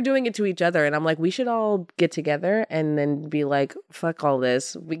 we're doing it to each other. And I'm like, we should all get together and then be like, fuck all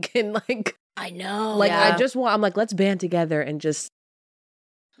this. We can like, I know. Like, I'm like, let's band together and just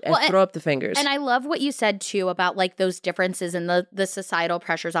throw up the fingers. And I love what you said, too, about, like, those differences in the societal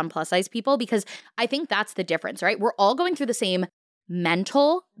pressures on plus-size people, because I think that's the difference, right? We're all going through the same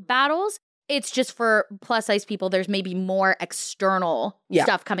mental battles. It's just for plus-size people, there's maybe more external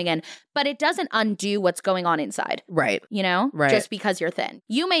stuff coming in. But it doesn't undo what's going on inside. Right. Right. Just because you're thin.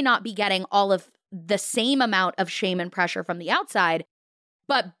 You may not be getting all of the same amount of shame and pressure from the outside,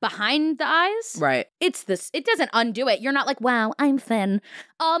 but behind the eyes, right? It doesn't undo it. You're not like, wow, I'm thin.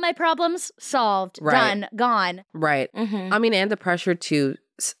 All my problems solved, done, gone. Right. Mm-hmm. I mean, and the pressure to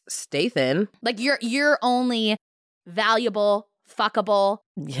stay thin. Like you're only valuable, fuckable.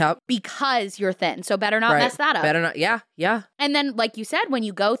 Yep. Because you're thin. So better not mess that up. Better not. Yeah. Yeah. And then, like you said, when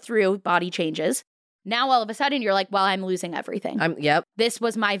you go through body changes, now all of a sudden you're like, well, I'm losing everything. Yep. This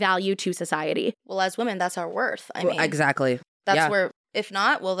was my value to society. Well, as women, that's our worth. I mean, exactly. That's where. If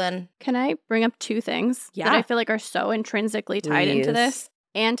not, well then. Can I bring up 2 things that I feel like are so intrinsically tied into this?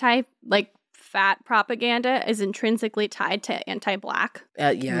 Fat propaganda is intrinsically tied to anti-Black.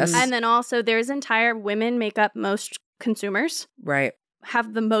 Yes. And then also there's entire women make up most consumers. Right.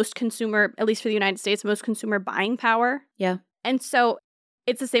 Have the most consumer, at least for the United States, most consumer buying power. Yeah. And so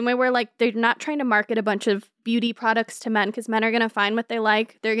It's the same way where, like, they're not trying to market a bunch of beauty products to men because men are going to find what they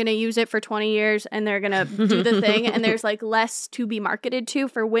like. They're going to use it for 20 years and they're going to do the thing. And there's, like, less to be marketed to.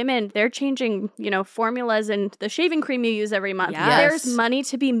 For women, they're changing, formulas and the shaving cream you use every month. Yes. There's money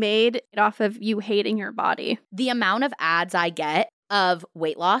to be made off of you hating your body. The amount of ads I get of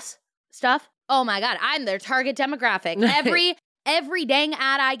weight loss stuff, oh my God, I'm their target demographic. Every dang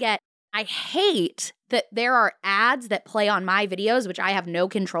ad I get. I hate that there are ads that play on my videos, which I have no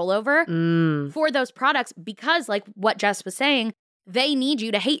control over, for those products because, like what Jess was saying, they need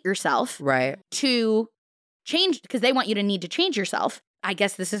you to hate yourself to change, because they want you to need to change yourself. I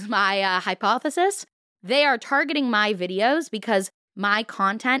guess this is my hypothesis. They are targeting my videos because my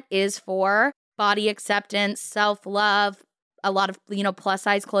content is for body acceptance, self-love, a lot of, plus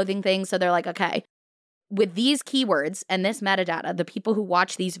size clothing things. So they're like, okay, with these keywords and this metadata, the people who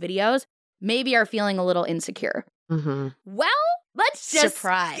watch these videos maybe are feeling a little insecure. Mm-hmm. Well, let's just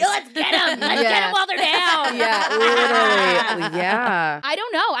let's get them. Let's get them while they're down. Yeah, literally. Yeah. I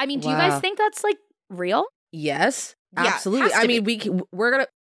don't know. I mean, do you guys think that's like real? Yes, Yeah, absolutely. I mean,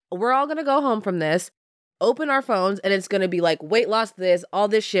 we're all gonna go home from this, open our phones, and it's gonna be like weight loss, this, all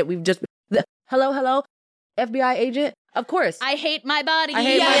this shit. We've just hello, FBI agent. Of course. I hate my body. I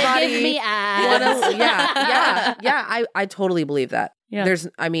hate my body. Give me ads. Yeah. I totally believe that. Yeah.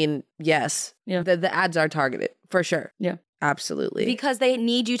 Yes. Yeah. The ads are targeted for sure. Yeah. Absolutely. Because they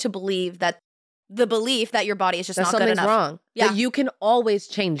need you to believe that the belief that your body is just that not good something's enough. wrong. Yeah. That you can always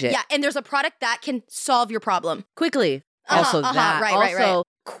change it. Yeah, and there's a product that can solve your problem. Quickly. Also that. Right.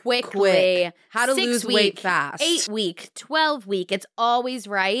 Quickly. How to 6 lose week, weight fast. 8 week, 12 week. It's always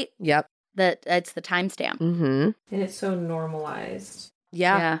right. Yep. It's the timestamp. Mm-hmm. And it's so normalized.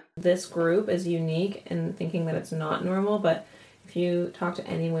 Yeah. This group is unique in thinking that it's not normal, but if you talk to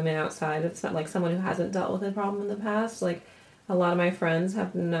any women outside, it's not like someone who hasn't dealt with a problem in the past. Like, a lot of my friends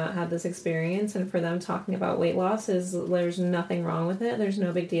have not had this experience, and for them talking about weight loss there's nothing wrong with it. There's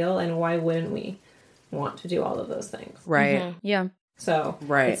no big deal, and why wouldn't we want to do all of those things? Right. Mm-hmm. Yeah. So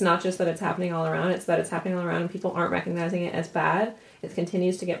it's not just that it's happening all around, it's that it's happening all around and people aren't recognizing it as bad. It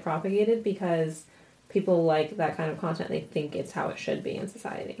continues to get propagated because people like that kind of content. They think it's how it should be in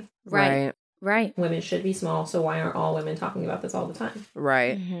society. Right. Women should be small, so why aren't all women talking about this all the time?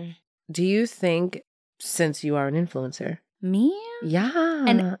 Right. Mm-hmm. Do you think, since you are an influencer? Me? Yeah.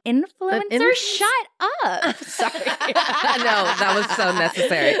 An influencer? Shut up. Sorry. No, that was so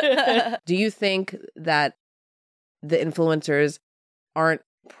necessary. Do you think that the influencers aren't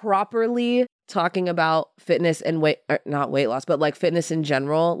properly talking about fitness and not weight loss, but like fitness in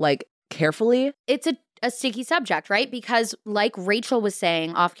general, like carefully? It's a sticky subject, right? Because like Rachel was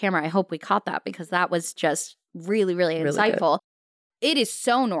saying off camera, I hope we caught that because that was just really, really insightful. It is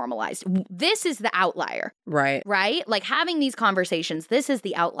so normalized. This is the outlier. Right. Right? Like having these conversations, this is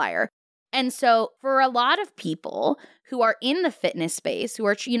the outlier. And so for a lot of people who are in the fitness space, who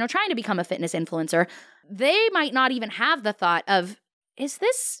are, trying to become a fitness influencer, they might not even have the thought of, is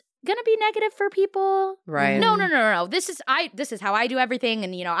this going to be negative for people? Right. No. This is how I do everything.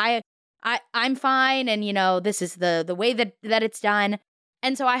 And, I'm fine. And, this is the way that it's done.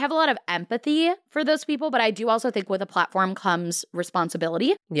 And so I have a lot of empathy for those people, but I do also think with a platform comes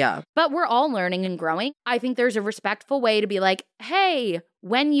responsibility. Yeah. But we're all learning and growing. I think there's a respectful way to be like, hey,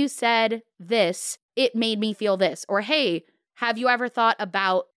 when you said this, it made me feel this. Or, hey, have you ever thought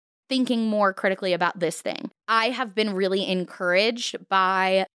about thinking more critically about this thing? I have been really encouraged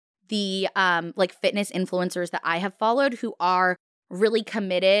by the fitness influencers that I have followed who are really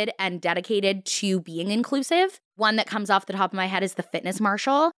committed and dedicated to being inclusive. One that comes off the top of my head is the Fitness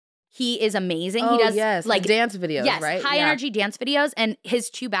Marshal. He is amazing. Oh, he does dance videos, right? High energy dance videos. And his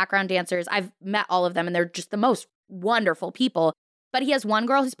 2 background dancers, I've met all of them and they're just the most wonderful people. But he has one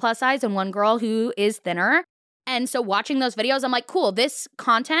girl who's plus size and one girl who is thinner. And so watching those videos, I'm like, cool, this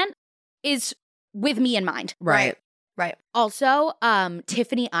content is with me in mind. Right. Also,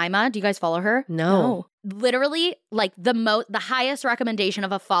 Tiffany Ima, do you guys follow her? No. Literally, like the highest recommendation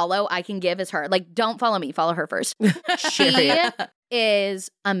of a follow I can give is her. Like, don't follow me, follow her first. She is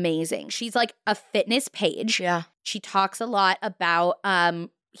amazing. She's like a fitness page. Yeah. She talks a lot about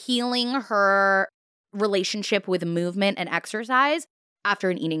healing her relationship with movement and exercise after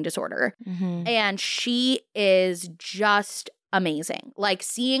an eating disorder. Mm-hmm. And she is just amazing. Like,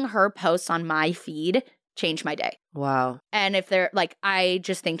 seeing her posts on my feed changed my day. Wow. And if they're like, I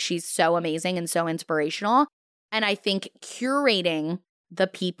just think she's so amazing and so inspirational. And I think curating the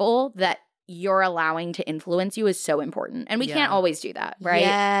people that you're allowing to influence you is so important. And we can't always do that, right?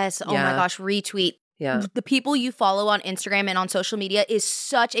 Yes. Oh my gosh, retweet. Yeah. The people you follow on Instagram and on social media is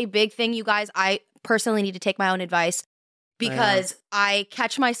such a big thing, you guys. I personally need to take my own advice. because I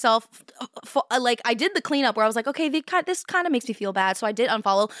catch myself, like I did the cleanup where I was like, okay, this kind of makes me feel bad. So I did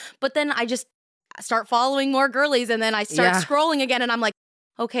unfollow, but then I just start following more girlies and then I start scrolling again and I'm like,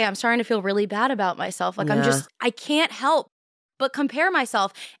 okay, I'm starting to feel really bad about myself. Like I can't help but compare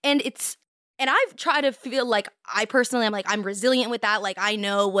myself. And I've tried to feel like I personally, I'm resilient with that. Like I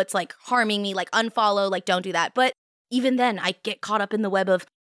know what's like harming me, like unfollow, like don't do that. But even then I get caught up in the web of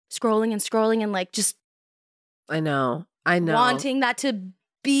scrolling and like just. I know. Wanting that to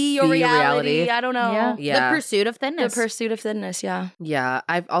be your reality. I don't know. Yeah. The pursuit of thinness. Yeah. Yeah.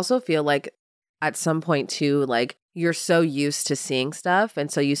 I also feel like at some point too, like you're so used to seeing stuff and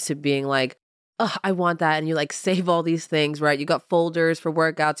so used to being like, oh, I want that. And you like save all these things, right? You got folders for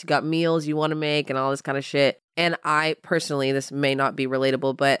workouts, you got meals you want to make and all this kind of shit. And I personally, this may not be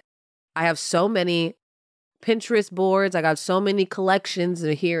relatable, but I have so many Pinterest boards. I got so many collections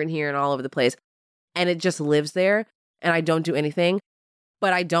here and all over the place. And it just lives there and I don't do anything,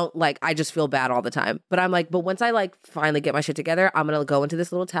 but I just feel bad all the time. But I'm like, but once I like finally get my shit together, I'm going to go into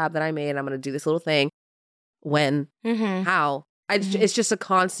this little tab that I made and I'm going to do this little thing. When, how? It's just a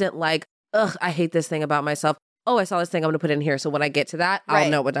constant like, ugh, I hate this thing about myself. Oh, I saw this thing. I'm going to put it in here. So when I get to that, I'll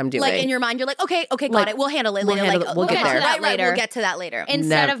know what I'm doing. Like in your mind, you're like, okay, got it. We'll handle it later. We'll get there. We'll get to that later.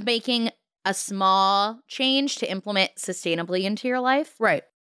 Instead of making a small change to implement sustainably into your life. Right.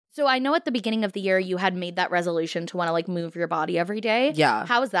 So I know at the beginning of the year you had made that resolution to want to like move your body every day. Yeah.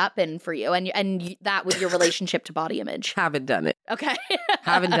 How has that been for you? And that with your relationship to body image? Haven't done it. Okay.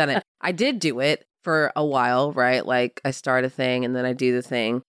 Haven't done it. I did do it for a while, right? Like I start a thing and then I do the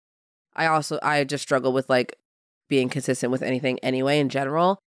thing. I just struggle with like being consistent with anything anyway in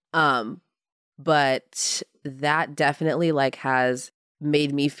general. But that definitely like has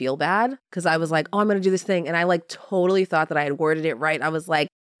made me feel bad because I was like, oh, I'm going to do this thing. And I like totally thought that I had worded it right. I was like,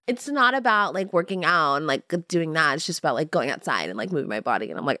 it's not about like working out and like doing that. It's just about like going outside and like moving my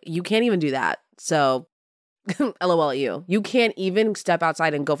body. And I'm like, you can't even do that. So LOL at you. You can't even step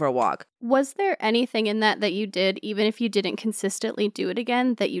outside and go for a walk. Was there anything in that you did, even if you didn't consistently do it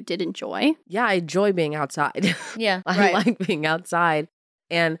again, that you did enjoy? Yeah, I enjoy being outside. Yeah. I like being outside.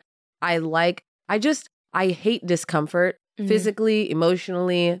 And I hate discomfort physically,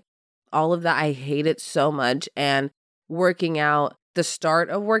 emotionally, all of that. I hate it so much. And working out, the start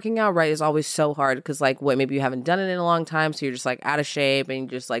of working out, right, is always so hard because, like, maybe you haven't done it in a long time, so you're just, like, out of shape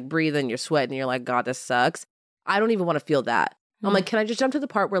and you're just, like, breathing, you're sweating, and you're like, God, this sucks. I don't even want to feel that. I'm like, can I just jump to the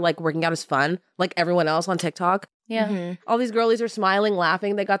part where, like, working out is fun, like everyone else on TikTok? Yeah. All these girlies are smiling,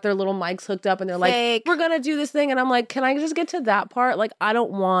 laughing. They got their little mics hooked up, and they're like, we're going to do this thing. And I'm like, can I just get to that part? Like, I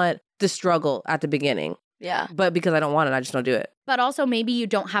don't want the struggle at the beginning. Yeah. But because I don't want it, I just don't do it. But also maybe you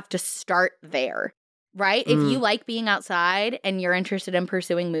don't have to start there. Right? If you like being outside and you're interested in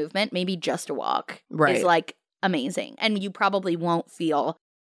pursuing movement, maybe just a walk is like amazing. And you probably won't feel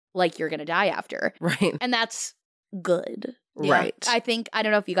like you're going to die after. Right. And that's good. Right. I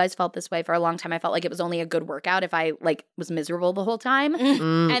don't know if you guys felt this way for a long time. I felt like it was only a good workout if I like was miserable the whole time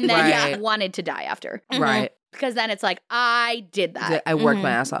and then wanted to die after. Right. Because then it's like, I did that. I worked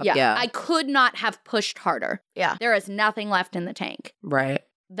my ass off. Yeah. I could not have pushed harder. Yeah. There is nothing left in the tank. Right.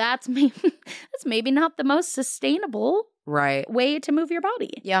 That's maybe not the most sustainable way to move your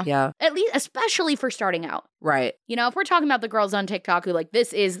body. Yeah. Yeah. At least, especially for starting out. Right. You know, if we're talking about the girls on TikTok who like,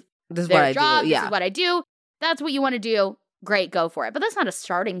 this is their job, I do. this is what I do, that's what you want to do, great, go for it. But that's not a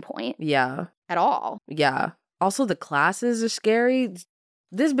starting point. Yeah. At all. Yeah. Also, the classes are scary.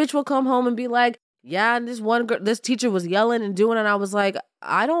 This bitch will come home and be like, yeah, and this teacher was yelling and doing it. And I was like,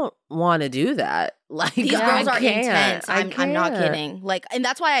 I don't want to do that. Like, these girls are can't. intense. I'm not kidding. Like, and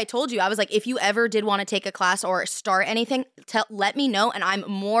that's why I told you, I was like, if you ever did want to take a class or start anything, let me know. And I'm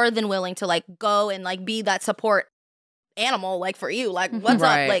more than willing to like go and like be that support animal, like for you, like what's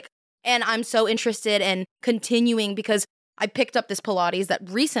up? Like, and I'm so interested in continuing because I picked up this Pilates that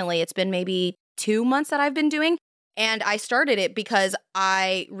recently, it's been maybe 2 months that I've been doing. And I started it because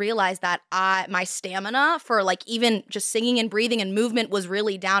I realized that my stamina for like even just singing and breathing and movement was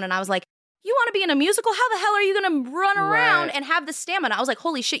really down. And I was like, you want to be in a musical? How the hell are you going to run around and have the stamina? I was like,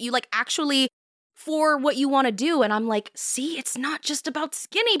 holy shit, you like actually for what you want to do. And I'm like, see, it's not just about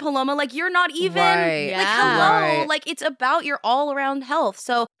skinny, Paloma. Like you're not even like, hello. Like it's about your all around health.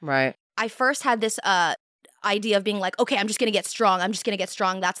 So I first had this idea of being like, okay, I'm just going to get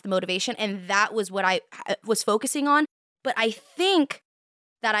strong. That's the motivation. And that was what I was focusing on. But I think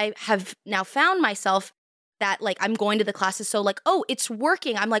that I have now found myself that like I'm going to the classes. So like, oh, it's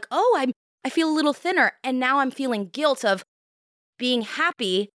working. I'm like, oh, I feel a little thinner. And now I'm feeling guilt of being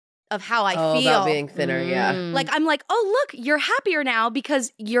happy of how I feel. About being thinner, yeah. Like, I'm like, oh, look, you're happier now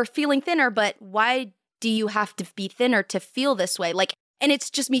because you're feeling thinner. But why do you have to be thinner to feel this way? Like, and it's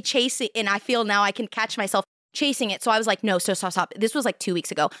just me chasing, and I feel now I can catch myself chasing it. So I was like, no, stop. This was like 2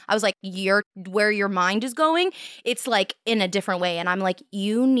 weeks ago. I was like, where your mind is going, it's like in a different way. And I'm like,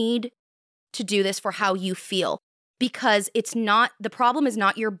 you need to do this for how you feel, because it's not, the problem is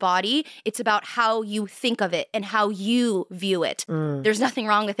not your body. It's about how you think of it and how you view it. There's nothing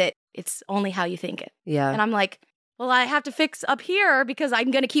wrong with it. It's only how you think it. Yeah. And I'm like, well, I have to fix up here because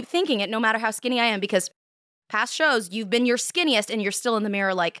I'm going to keep thinking it no matter how skinny I am, because past shows, you've been your skinniest and you're still in the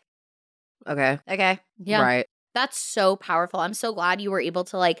mirror like, okay. Yeah. Right. That's so powerful. I'm so glad you were able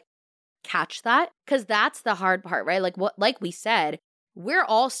to like catch that, because that's the hard part, right? Like we said, we're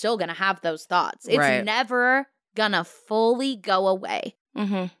all still going to have those thoughts. It's never going to fully go away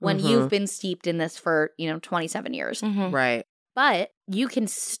when you've been steeped in this for, 27 years. Right. But you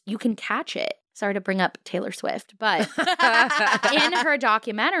can catch it. Sorry to bring up Taylor Swift, but in her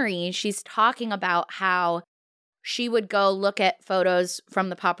documentary, she's talking about how she would go look at photos from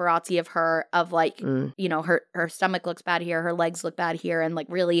the paparazzi of her, of like, her stomach looks bad here, her legs look bad here, and like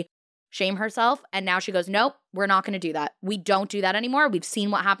really shame herself. And now she goes, nope, we're not going to do that. We don't do that anymore. We've seen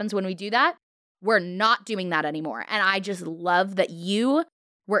what happens when we do that. We're not doing that anymore. And I just love that you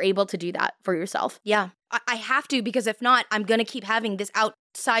were able to do that for yourself. Yeah, I have to, because if not, I'm going to keep having this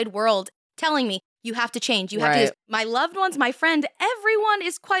outside world telling me, you have to change. You have to do this. My loved ones, my friend, everyone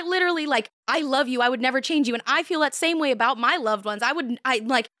is quite literally like, I love you. I would never change you. And I feel that same way about my loved ones. I'm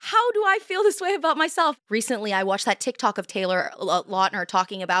like, how do I feel this way about myself? Recently, I watched that TikTok of Taylor Lautner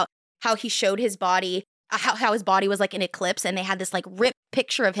talking about how he showed his body, how his body was like an eclipse, and they had this like ripped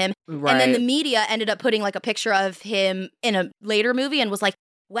picture of him. Right. And then the media ended up putting like a picture of him in a later movie and was like,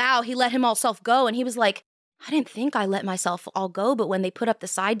 wow, he let himself go. And he was like, I didn't think I let myself all go, but when they put up the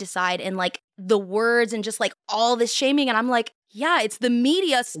side to side and like the words and just like all this shaming, and I'm like, yeah, it's the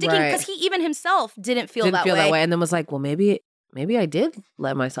media sticking, because he even himself didn't feel that way. And then was like, well, maybe I did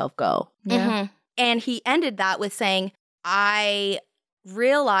let myself go. Yeah. And he ended that with saying, I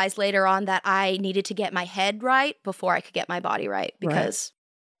realized later on that I needed to get my head right before I could get my body right, because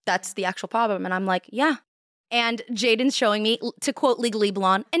that's the actual problem. And I'm like, yeah. And Jaden's showing me, to quote Legally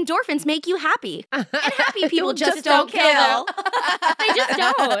Blonde, endorphins make you happy. And happy people just don't kill. They just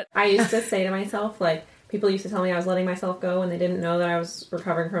don't. I used to say to myself, like, people used to tell me I was letting myself go, and they didn't know that I was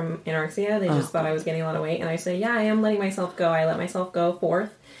recovering from anorexia. They just thought I was gaining a lot of weight. And I say, yeah, I am letting myself go. I let myself go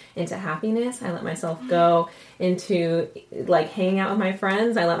forth into happiness. I let myself go into, like, hanging out with my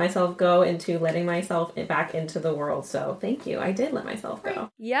friends. I let myself go into letting myself back into the world. So thank you. I did let myself go.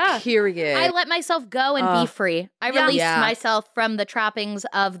 Yeah. Period. I let myself go and be free. I released myself from the trappings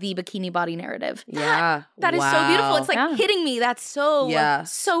of the bikini body narrative. That is so beautiful. It's like hitting me. That's so,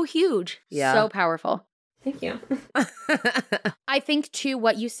 so huge. Yeah. So powerful. Thank you. I think, too,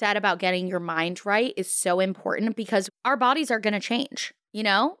 what you said about getting your mind right is so important, because our bodies are going to change,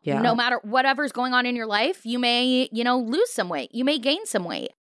 no matter whatever's going on in your life. You may, lose some weight. You may gain some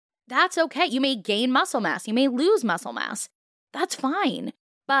weight. That's okay. You may gain muscle mass. You may lose muscle mass. That's fine.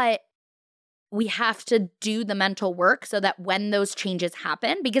 But we have to do the mental work so that when those changes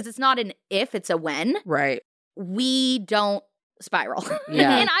happen, because it's not an if, it's a when. Right. We don't spiral in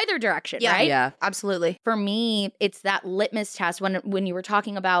either direction, right? Yeah, absolutely. For me, it's that litmus test when you were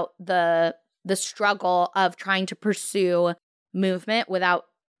talking about the struggle of trying to pursue movement without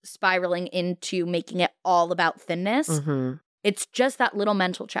spiraling into making it all about thinness. It's just that little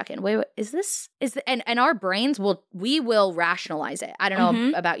mental check-in. Wait, and our brains will rationalize it. I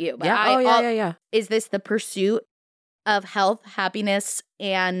don't know about you, but is this the pursuit of health, happiness,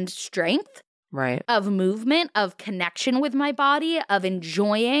 and strength? Right. Of movement, of connection with my body, of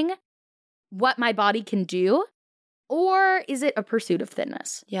enjoying what my body can do? Or is it a pursuit of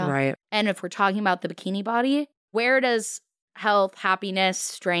thinness? Yeah. Right. And if we're talking about the bikini body, where does health, happiness,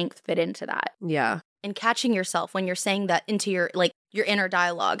 strength fit into that? Yeah. And catching yourself when you're saying that into your inner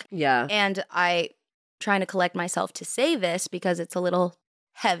dialogue. Yeah. And I trying to collect myself to say this because it's a little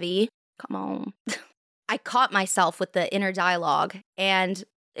heavy. Come on. I caught myself with the inner dialogue, and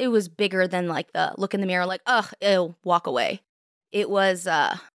it was bigger than like the look in the mirror, like, ugh, ew, walk away. It was,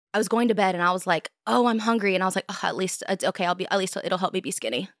 I was going to bed and I was like, oh, I'm hungry. And I was like, oh, at least it's okay. At least it'll help me be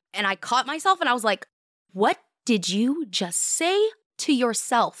skinny. And I caught myself and I was like, what did you just say to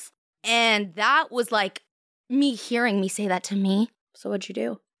yourself? And that was like me hearing me say that to me. So what'd you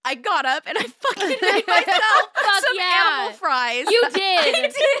do? I got up and I fucking made myself some animal fries. You did. I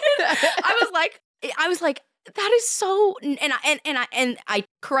did. I was like, that is so, and I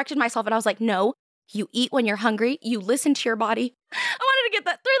corrected myself and I was like, no, you eat when you're hungry. You listen to your body. I wanted to get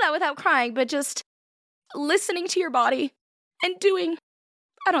that through that without crying, but just listening to your body and doing.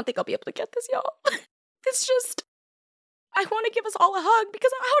 I don't think I'll be able to get this, y'all. it's just, I want to give us all a hug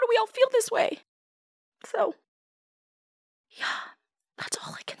because how do we all feel this way? So, yeah, that's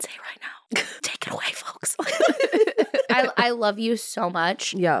all I can say right now. Take it away, folks. I love you so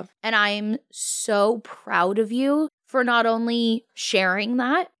much. Yeah. And I'm so proud of you for not only sharing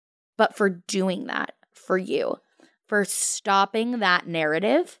that, but for doing that for you, for stopping that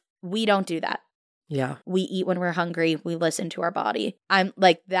narrative. We don't do that. Yeah. We eat when we're hungry. We listen to our body. I'm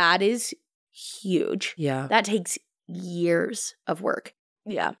like, that is huge. Yeah. That takes years of work.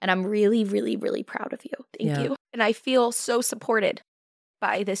 Yeah. And I'm really, really, really proud of you. Thank you. And I feel so supported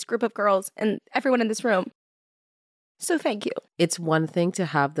by this group of girls and everyone in this room. So thank you. It's one thing to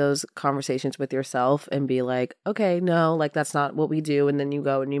have those conversations with yourself and be like, okay, no, like that's not what we do. And then you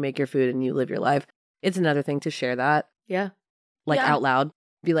go and you make your food and you live your life. It's another thing to share that. Yeah. Like out loud.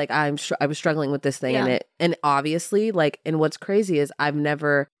 Be like, I was struggling with this thing. Yeah. And obviously, like, and what's crazy is I've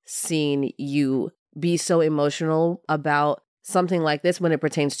never seen you be so emotional about something like this when it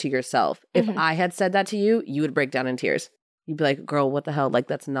pertains to yourself. If I had said that to you, you would break down in tears. You'd be like, girl, what the hell? Like,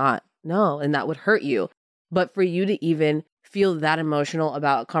 that's not, no. And that would hurt you. But for you to even feel that emotional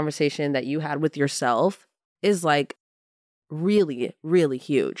about a conversation that you had with yourself is like really, really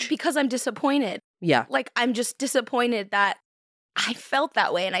huge. Because I'm disappointed. Yeah. Like, I'm just disappointed that I felt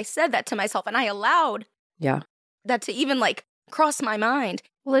that way. And I said that to myself and I allowed that to even like cross my mind.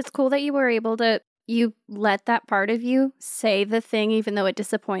 Well, it's cool that you were able to, you let that part of you say the thing, even though it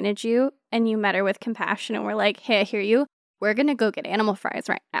disappointed you, and you met her with compassion and were like, hey, I hear you. We're going to go get animal fries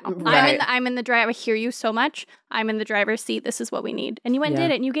right now. Right. I'm in the drive. I hear you so much. I'm in the driver's seat. This is what we need. And you went and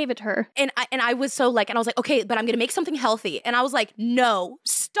did it and you gave it to her. And I was so like, and I was like, okay, but I'm going to make something healthy. And I was like, no,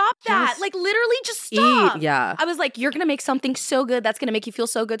 stop that. Just like literally just stop. Eat. Yeah. I was like, you're going to make something so good that's going to make you feel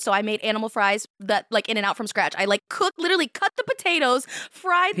so good. So I made animal fries that like in and out from scratch. I like literally cut the potatoes,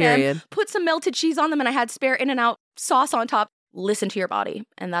 fried them, put some melted cheese on them. And I had spare in and out sauce on top. Listen to your body.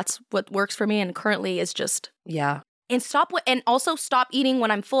 And that's what works for me. And currently is just. Yeah. And also stop eating when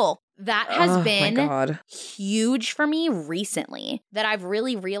I'm full. That has been huge for me recently, that I've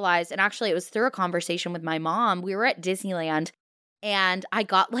really realized. And actually, it was through a conversation with my mom. We were at Disneyland and I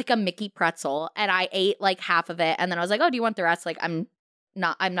got like a Mickey pretzel and I ate like half of it. And then I was like, oh, do you want the rest? Like, I'm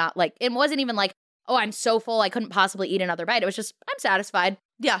not like, it wasn't even like, oh, I'm so full I couldn't possibly eat another bite. It was just, I'm satisfied.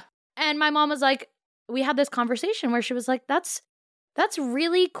 Yeah. And my mom was like, we had this conversation where she was like, that's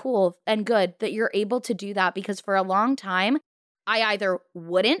really cool and good that you're able to do that, because for a long time, I either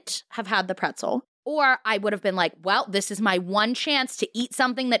wouldn't have had the pretzel or I would have been like, well, this is my one chance to eat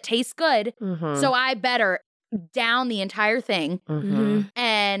something that tastes good. So I better down the entire thing.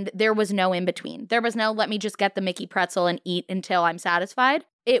 And there was no in between. There was no, let me just get the Mickey pretzel and eat until I'm satisfied.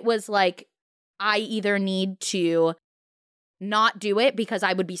 It was like, I either need to not do it because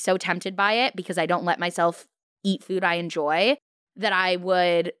I would be so tempted by it because I don't let myself eat food I enjoy, that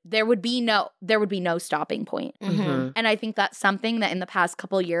there would be no stopping point. And I think that's something that in the past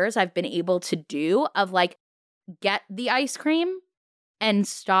couple years I've been able to do, of like get the ice cream and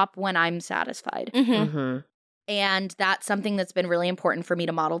stop when I'm satisfied. And that's something that's been really important for me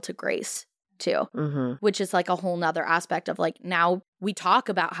to model to Grace too, which is like a whole nother aspect of like, now we talk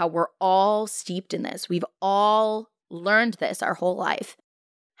about how we're all steeped in this. We've all learned this our whole life.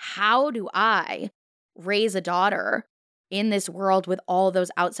 How do I raise a daughter in this world with all those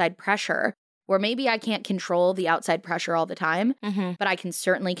outside pressure, where maybe I can't control the outside pressure all the time, but I can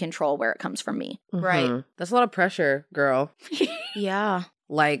certainly control where it comes from me. Right. That's a lot of pressure, girl. Yeah.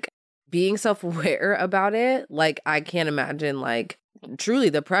 Like, being self-aware about it, like, I can't imagine, like, truly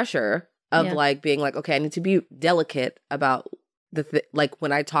the pressure of, like, being like, okay, I need to be delicate about like,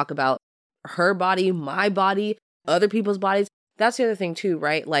 when I talk about her body, my body, other people's bodies. That's the other thing, too,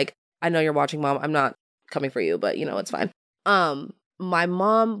 right? Like, I know you're watching, Mom. I'm not coming for you, but, you know, it's fine. My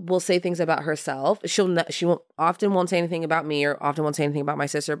mom will say things about herself. She often won't say anything about me, or often won't say anything about my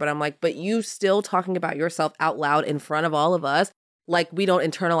sister, but I'm like, but you still talking about yourself out loud in front of all of us. Like, we don't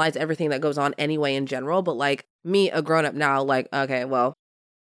internalize everything that goes on anyway in general, but like me, a grown up now, like, okay, well,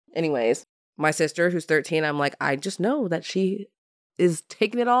 anyways, my sister who's 13, I'm like, I just know that she is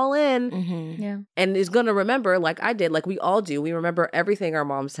taking it all in and is going to remember, like I did, like we all do. We remember everything our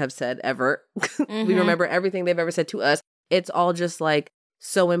moms have said ever. We remember everything they've ever said to us. It's all just like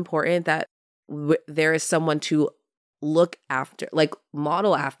so important that there is someone to look after, like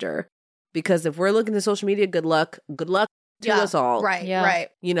model after, because if we're looking at social media, good luck to us all. Right. Right.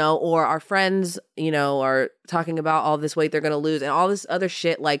 You know, or our friends, you know, are talking about all this weight they're going to lose and all this other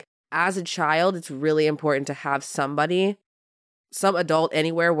shit. Like, as a child, it's really important to have somebody, some adult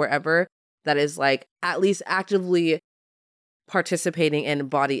anywhere, wherever, that is like at least actively participating in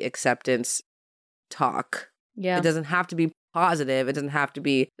body acceptance talk. Yeah. It doesn't have to be positive. It doesn't have to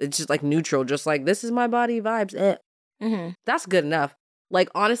be, it's just like neutral, just like, this is my body vibes. That's good enough. Like,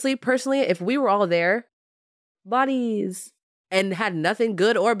 honestly, personally, if we were all there, bodies, and had nothing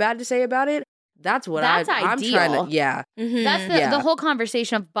good or bad to say about it, that's ideal. I'm trying to, yeah. That's the whole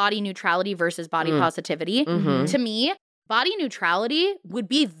conversation of body neutrality versus body positivity. To me, body neutrality would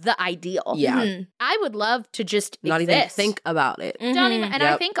be the ideal. Yeah. I would love to just not exist. even think about it. Don't even, and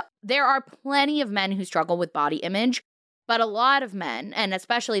I think there are plenty of men who struggle with body image, but a lot of men, and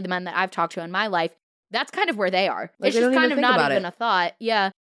especially the men that I've talked to in my life, that's kind of where they are. Like, it's just kind of not even a thought.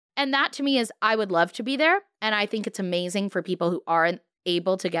 Yeah. And that to me is, I would love to be there. And I think it's amazing for people who aren't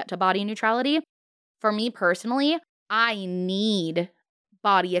able to get to body neutrality. For me personally, I need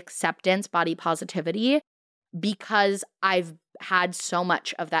body acceptance, body positivity, because I've had so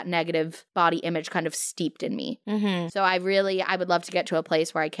much of that negative body image kind of steeped in me. So I would love to get to a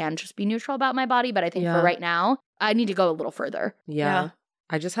place where I can just be neutral about my body. But I think for right now, I need to go a little further. Yeah.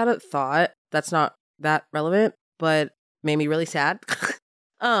 I just had a thought that's not that relevant, but made me really sad.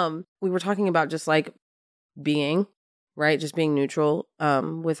 We were talking about just like being, right? Just being neutral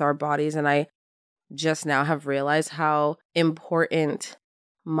with our bodies. And I just now have realized how important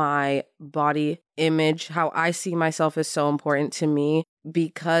my body image, how I see myself, is so important to me,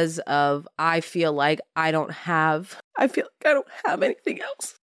 because of, I feel like I don't have anything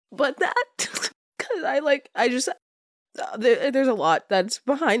else but that. Because there's a lot that's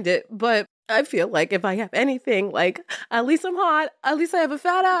behind it, but I feel like if I have anything, like, at least I'm hot, at least I have a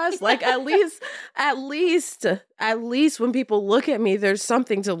fat ass, like, at least when people look at me, there's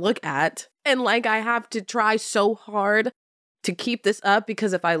something to look at. And like, I have to try so hard to keep this up,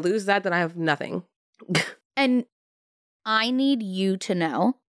 because if I lose that, then I have nothing. And I need you to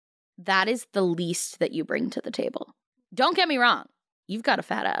know that is the least that you bring to the table. Don't get me wrong. You've got a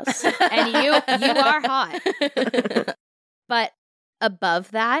fat ass and you are hot. But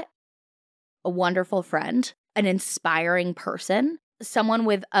above that, a wonderful friend, an inspiring person, someone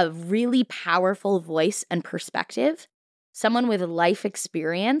with a really powerful voice and perspective, someone with life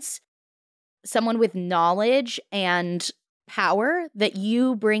experience, someone with knowledge and power that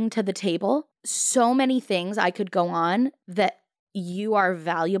you bring to the table. So many things I could go on that you are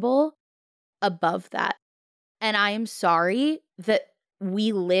valuable above that. And I am sorry that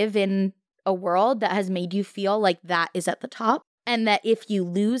we live in a world that has made you feel like that is at the top, and that if you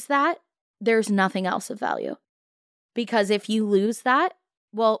lose that, there's nothing else of value. Because if you lose that,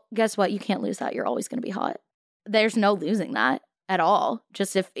 well, guess what? You can't lose that. You're always going to be hot. There's no losing that at all.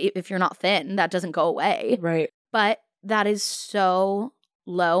 Just if you're not thin, that doesn't go away. Right. But that is so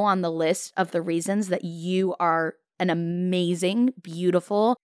low on the list of the reasons that you are an amazing,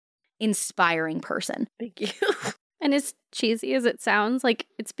 beautiful, inspiring person. Thank you. And as cheesy as it sounds, like,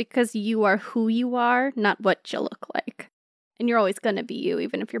 it's because you are who you are, not what you look like. And you're always going to be you,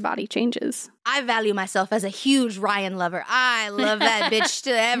 even if your body changes. I value myself as a huge Ryan lover. I love that bitch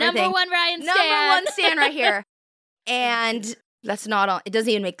to everything. Number one Ryan stan. Number one stan right here. And that's not all. It doesn't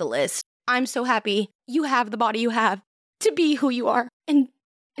even make the list. I'm so happy you have the body you have to be who you are. And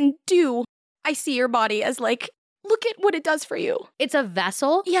I see your body as like, look at what it does for you. It's a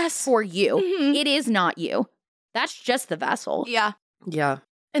vessel for you. Mm-hmm. It is not you. That's just the vessel. Yeah. Yeah.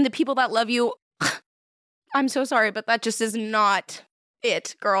 And the people that love you, I'm so sorry, but that just is not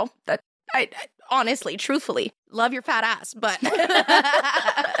it, girl. That I honestly, truthfully, love your fat ass, but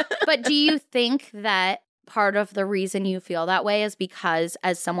But do you think that part of the reason you feel that way is because,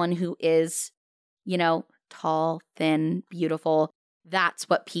 as someone who is, tall, thin, beautiful, that's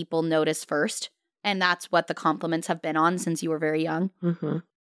what people notice first? And that's what the compliments have been on since you were very young? Mm-hmm.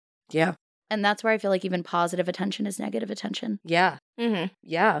 Yeah. And that's where I feel like even positive attention is negative attention. Yeah. mm-hmm.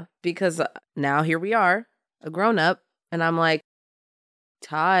 Yeah. Because now here we are, a grown up, and I'm like,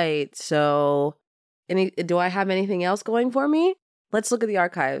 tight. So do I have anything else going for me? Let's look at the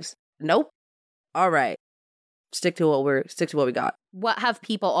archives. Nope. All right. Stick to what we got. What have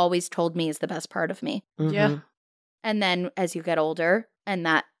people always told me is the best part of me? Mm-hmm. Yeah. And then as you get older and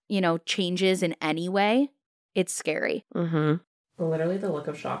that, changes in any way, it's scary. Mm-hmm. Literally the look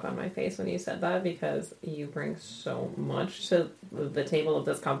of shock on my face when you said that, because you bring so much to the table of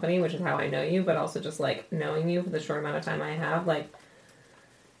this company, which is how I know you, but also just like knowing you for the short amount of time I have, like,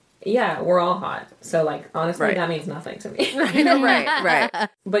 yeah, we're all hot. So like, honestly, that means nothing to me. Right.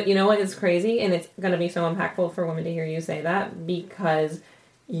 But you know what is crazy? And it's going to be so impactful for women to hear you say that, because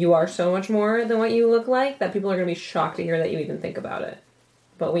you are so much more than what you look like that people are going to be shocked to hear that you even think about it.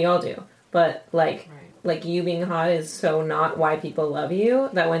 But we all do. But like, like you being hot is so not why people love you,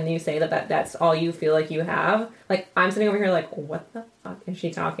 that when you say that's all you feel like you have, like I'm sitting over here like, what the fuck is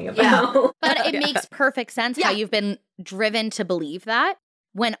she talking about? Yeah. But it makes perfect sense how you've been driven to believe that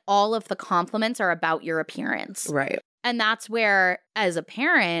when all of the compliments are about your appearance. Right. And that's where, as a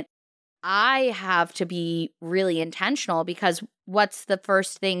parent, I have to be really intentional, because what's the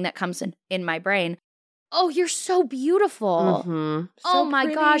first thing that comes in my brain? Oh, you're so beautiful. Mm-hmm. Oh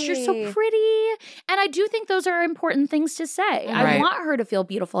my gosh, you're so pretty. And I do think those are important things to say. Right. I want her to feel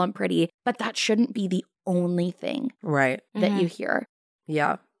beautiful and pretty, but that shouldn't be the only thing that you hear.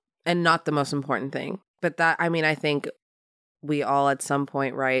 Yeah. And not the most important thing. But that, I mean, I think we all at some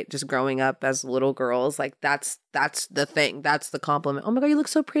point, right, just growing up as little girls, like that's the thing. That's the compliment. Oh my God, you look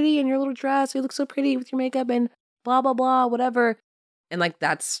so pretty in your little dress. You look so pretty with your makeup and blah, blah, blah, whatever. And like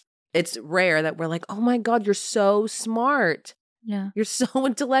it's rare that we're like, oh my God, you're so smart. Yeah. You're so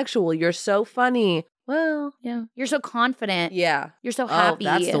intellectual. You're so funny. Well, yeah. You're so confident. Yeah. You're so happy.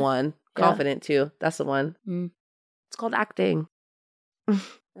 Oh, that's the one. Yeah. Confident too. That's the one. It's called acting.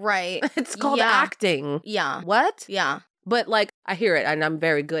 Right. It's called acting. Yeah. What? Yeah. But like, I hear it and I'm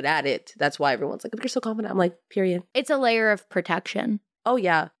very good at it. That's why everyone's like, you're so confident. I'm like, period. It's a layer of protection. Oh,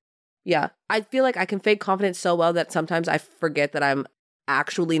 yeah. Yeah. I feel like I can fake confidence so well that sometimes I forget that I'm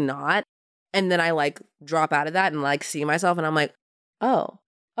actually not. And then I like drop out of that and like see myself and I'm like, oh,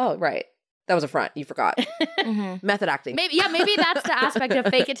 right. That was a front. You forgot. Method acting. Maybe that's the aspect of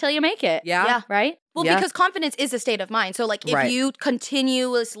fake it till you make it. Yeah. Right? Well, because confidence is a state of mind. So like if you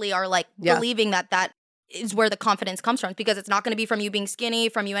continuously are like believing that is where the confidence comes from, because it's not going to be from you being skinny,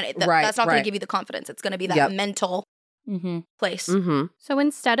 from you, and that's not going to give you the confidence. It's going to be that mental place. So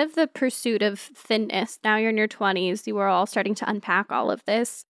instead of the pursuit of thinness, now you're in your 20s, you are all starting to unpack all of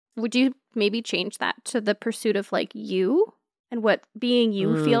this. Would you maybe change that to the pursuit of like you and what being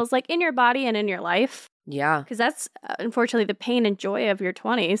you feels like in your body and in your life? Yeah. Because that's unfortunately the pain and joy of your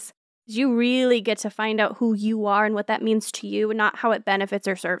 20s. You really get to find out who you are and what that means to you, and not how it benefits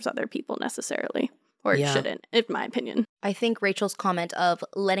or serves other people necessarily. Or it shouldn't, in my opinion. I think Rachel's comment of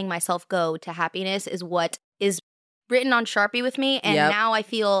letting myself go to happiness is what is written on Sharpie with me. And now I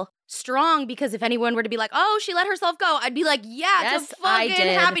feel strong, because if anyone were to be like, oh, she let herself go, I'd be like, yes, to fucking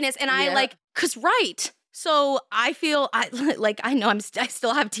happiness. And I like, because So I feel, I know I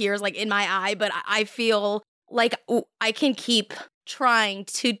still have tears like in my eye, but I feel like I can keep trying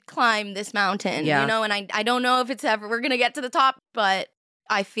to climb this mountain, you know? And I don't know if we're going to get to the top, but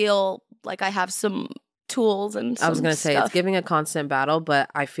I feel like I have some tools and some I was going to say, stuff. it's giving a constant battle, but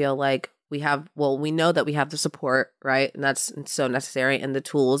I feel like we know that we have the support, right? And that's so necessary, and the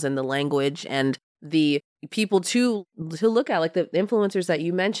tools and the language and the people to look at, like the influencers that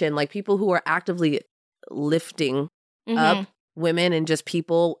you mentioned, like people who are actively lifting up women and just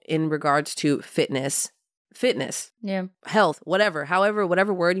people in regards to fitness, health, whatever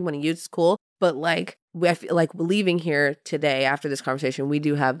word you want to use is cool. But like, I feel like leaving here today after this conversation, we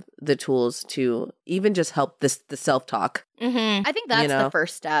do have the tools to even just help the self-talk. I think that's the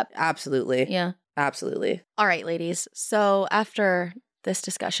first step. Absolutely. Yeah. Absolutely. All right, ladies. So after this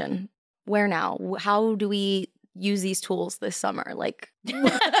discussion, where now? How do we use these tools this summer? Like,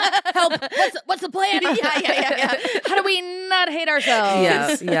 help. What's the plan? Yeah. How do we not hate ourselves?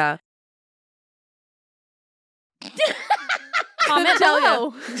 Yes. Yeah. Comment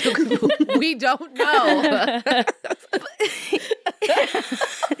below. We don't know.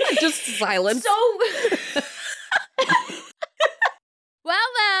 Just silence. So, well,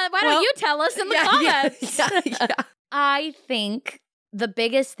 why don't you tell us in the comments? Yeah. I think the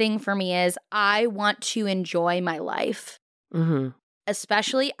biggest thing for me is I want to enjoy my life.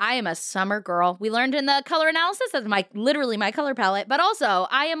 Especially, I am a summer girl. We learned in the color analysis that's literally my color palette. But also,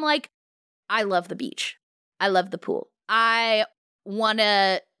 I am like, I love the beach. I love the pool. I want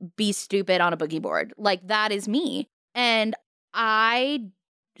to be stupid on a boogie board. Like, that is me. And I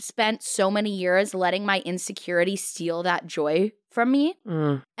spent so many years letting my insecurity steal that joy from me.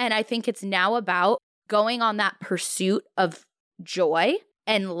 And I think it's now about going on that pursuit of joy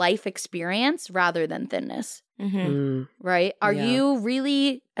and life experience rather than thinness. Right? Are you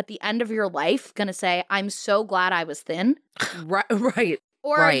really, at the end of your life, going to say, I'm so glad I was thin? Right.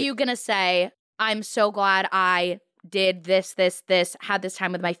 Or are you going to say, I'm so glad I did this, had this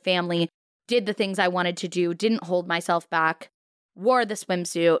time with my family, did the things I wanted to do, didn't hold myself back, wore the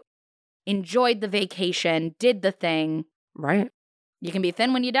swimsuit, enjoyed the vacation, did the thing. Right. You can be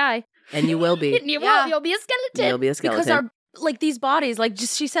thin when you die. And you will be. You'll be a skeleton. You'll be a skeleton. Because like these bodies, like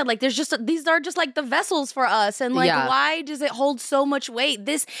just she said, like these are just like the vessels for us, and like why does it hold so much weight?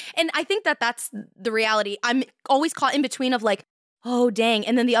 And I think that's the reality. I'm always caught in between of like, oh dang,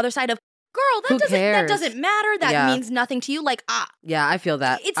 and then the other side of, girl, that doesn't matter. That means nothing to you. Like, yeah, I feel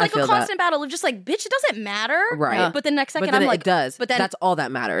that. It's like a constant battle of just like, bitch, it doesn't matter. Right. But the next second, I'm like, it does. But then that's all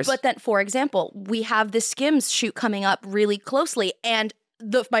that matters. But then, for example, we have this Skims shoot coming up really closely. And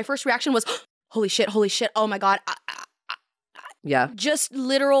my first reaction was, holy shit. Oh my God. Yeah. Just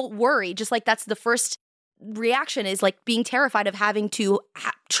literal worry. Just like that's the first reaction is like being terrified of having to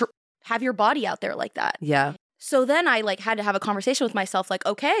have your body out there like that. Yeah. So then I like had to have a conversation with myself like,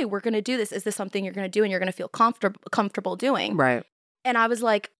 okay, we're going to do this. Is this something you're going to do and you're going to feel comfortable doing? Right. And I was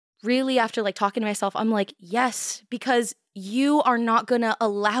like, really, after like talking to myself, I'm like, yes, because you are not going to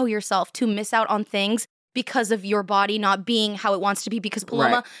allow yourself to miss out on things because of your body not being how it wants to be. Because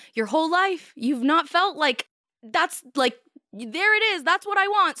Paloma, your whole life, you've not felt like that's like, there it is. That's what I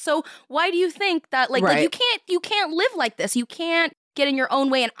want. So why do you think that like you can't live like this? You can't get in your own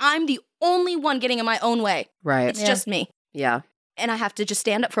way. And I'm the only one getting in my own way. Right. It's just me. Yeah. And I have to just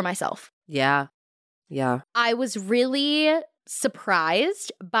stand up for myself. Yeah. Yeah. I was really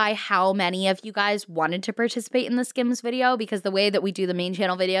surprised by how many of you guys wanted to participate in the Skims video, because the way that we do the main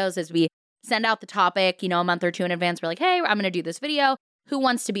channel videos is we send out the topic, a month or two in advance. We're like, hey, I'm going to do this video. Who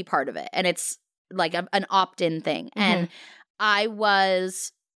wants to be part of it? And it's like an opt-in thing. Mm-hmm. And I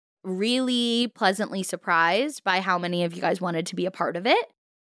was really pleasantly surprised by how many of you guys wanted to be a part of it.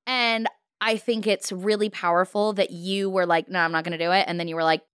 And I think it's really powerful that you were like, no, I'm not going to do it. And then you were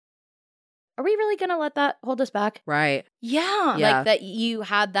like, are we really going to let that hold us back? Right. Yeah. Like that you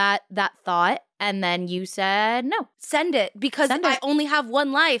had that thought and then you said, no. Send it because I only have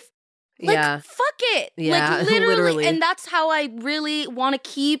one life. Like, fuck it. Yeah, like, literally. And that's how I really want to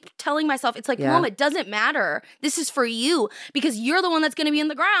keep telling myself, it's like, Mom, it doesn't matter. This is for you because you're the one that's going to be in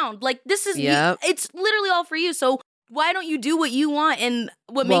the ground. Like, this is, it's literally all for you. So why don't you do what you want and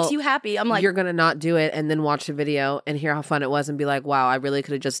what makes you happy? I'm like, you're going to not do it and then watch the video and hear how fun it was and be like, wow, I really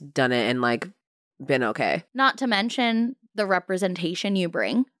could have just done it and like been okay. Not to mention the representation you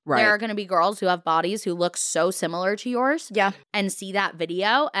bring. Right. There are going to be girls who have bodies who look so similar to yours. Yeah. And see that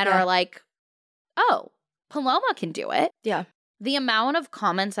video and are like, oh, Paloma can do it. Yeah. The amount of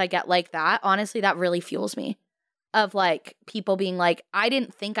comments I get like that, honestly, that really fuels me. Of like people being like, I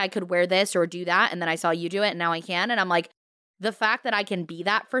didn't think I could wear this or do that. And then I saw you do it and now I can. And I'm like, the fact that I can be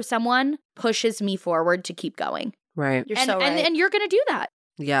that for someone pushes me forward to keep going. Right. You're so right. And you're going to do that.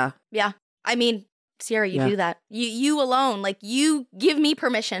 Yeah. Yeah. I mean, Sierra, you do that. You alone, like you give me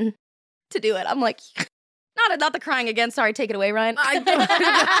permission to do it. I'm like, not the crying again. Sorry, take it away, Ryan. No, I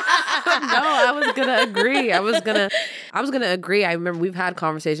was gonna agree. I was gonna agree. I remember we've had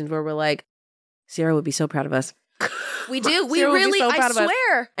conversations where we're like, Sierra would be so proud of us. We do. We really, so I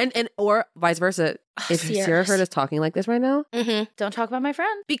swear. And or vice versa. If Sierra heard us talking like this right now, don't talk about my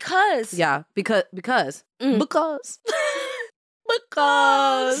friend. Because. Yeah, because.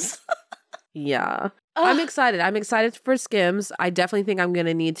 Yeah. I'm excited. I'm excited for Skims. I definitely think I'm going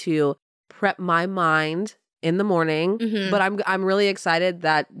to need to prep my mind in the morning, but I'm really excited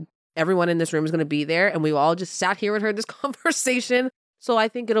that everyone in this room is going to be there and we all just sat here and heard this conversation. So I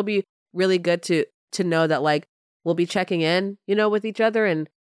think it'll be really good to know that like we'll be checking in, with each other, and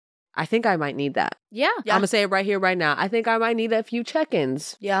I think I might need that. Yeah. I'm going to say it right here right now. I think I might need a few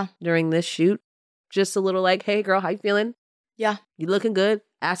check-ins. Yeah. During this shoot. Just a little like, hey girl, how you feeling? Yeah. You looking good?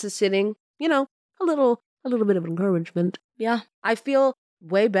 Ass is sitting. A little bit of encouragement. Yeah. I feel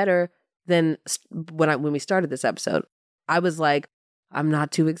way better than when we started this episode. I was like, I'm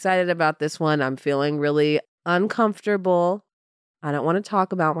not too excited about this one. I'm feeling really uncomfortable. I don't want to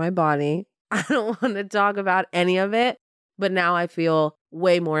talk about my body. I don't want to talk about any of it. But now I feel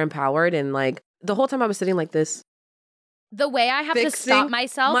way more empowered. And like the whole time I was sitting like this. The way I have to stop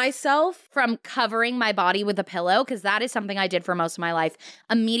myself from covering my body with a pillow, because that is something I did for most of my life.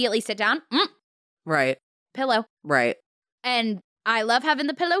 Immediately sit down. Right. Pillow. Right. And I love having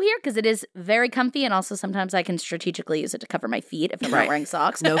the pillow here because it is very comfy. And also sometimes I can strategically use it to cover my feet if I'm not wearing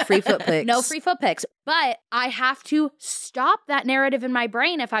socks. No free foot pics. No free foot pics. But I have to stop that narrative in my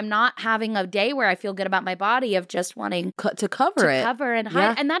brain if I'm not having a day where I feel good about my body of just wanting to cover it. Cover and hide.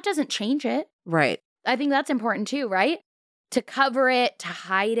 Yeah. And that doesn't change it. Right. I think that's important too, right? To cover it, to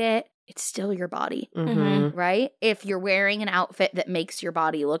hide it, it's still your body, right? If you're wearing an outfit that makes your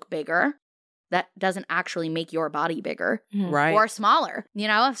body look bigger, that doesn't actually make your body bigger, right? Or smaller.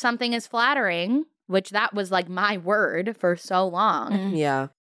 If something is flattering, which that was like my word for so long. Yeah.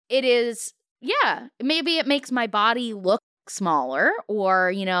 It is, maybe it makes my body look smaller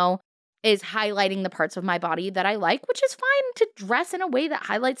or, is highlighting the parts of my body that I like, which is fine to dress in a way that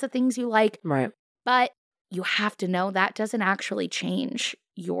highlights the things you like. Right. But you have to know that doesn't actually change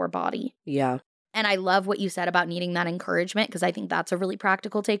your body. Yeah. And I love what you said about needing that encouragement, because I think that's a really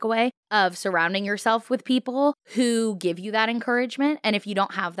practical takeaway of surrounding yourself with people who give you that encouragement. And if you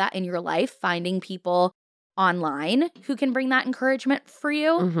don't have that in your life, finding people online who can bring that encouragement for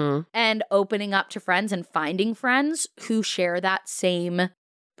you and opening up to friends and finding friends who share that same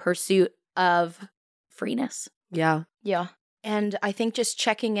pursuit of freeness. Yeah. Yeah. And I think just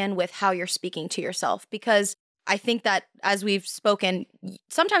checking in with how you're speaking to yourself, because I think that as we've spoken,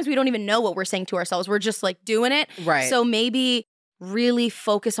 sometimes we don't even know what we're saying to ourselves. We're just like doing it. Right. So maybe really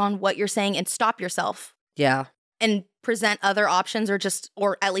focus on what you're saying and stop yourself. Yeah. And present other options,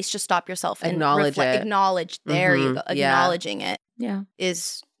 or at least just stop yourself and Acknowledge it. Acknowledge. There you go. Yeah. Acknowledging it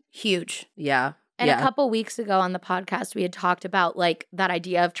is huge. Yeah. And a couple weeks ago on the podcast, we had talked about like that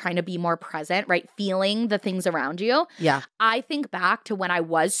idea of trying to be more present, right? Feeling the things around you. Yeah. I think back to when I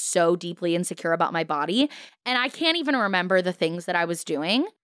was so deeply insecure about my body, and I can't even remember the things that I was doing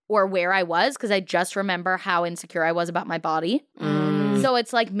or where I was, because I just remember how insecure I was about my body. So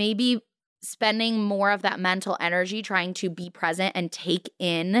it's like maybe spending more of that mental energy trying to be present and take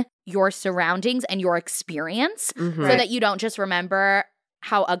in your surroundings and your experience so that you don't just remember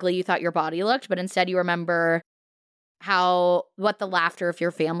how ugly you thought your body looked, but instead you remember what the laughter of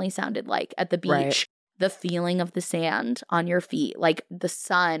your family sounded like at the beach, the feeling of the sand on your feet, like the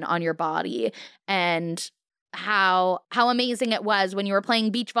sun on your body, and how amazing it was when you were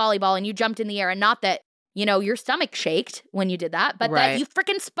playing beach volleyball and you jumped in the air, and not that, you know, your stomach shaked when you did that, but that you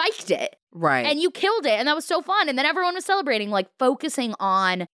freaking spiked it. Right. And you killed it, and that was so fun. And then everyone was celebrating, like focusing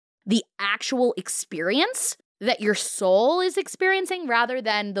on the actual experience that your soul is experiencing rather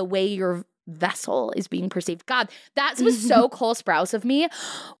than the way your vessel is being perceived. God, that was so Cole Sprouse of me.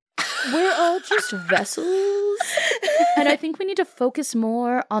 We're all just vessels. And I think we need to focus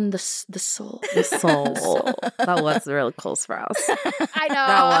more on the soul. The soul. That was really Cole Sprouse. I know.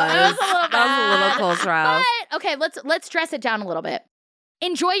 That was a little Cole Sprouse. But, okay, let's dress it down a little bit.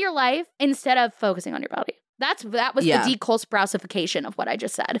 Enjoy your life instead of focusing on your body. That was the de-Cole Sprouseification of what I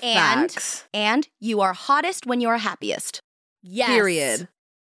just said. And you are hottest when you are happiest. Yes. Period.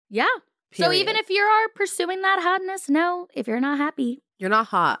 Yeah. Period. So even if you are pursuing that hotness, no, if you're not happy, you're not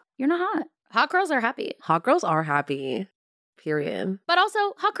hot. You're not hot. Hot girls are happy. Hot girls are happy. Period. But also,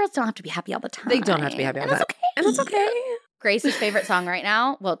 hot girls don't have to be happy all the time. They don't have to be happy all the time. And that's okay. Grace's favorite song right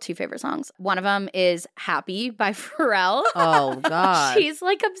now, well, two favorite songs. One of them is Happy by Pharrell. Oh, God. She's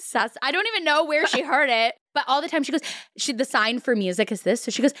like obsessed. I don't even know where she heard it, but all the time she goes, the sign for music is this. So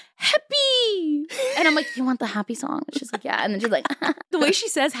she goes, happy. And I'm like, you want the happy song? And she's like, yeah. And then she's like, the way she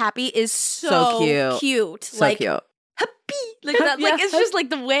says happy is so cute. So like, cute. Happy. Like that. Like, it's just like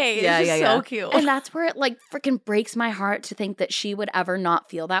the way. It's just so cute. And that's where it like freaking breaks my heart to think that she would ever not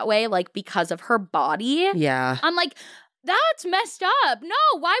feel that way, like because of her body. Yeah. I'm like, that's messed up.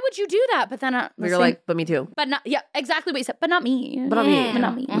 No, why would you do that? But then you're like, but me too. But not, yeah, exactly what you said. But not me. But not me. But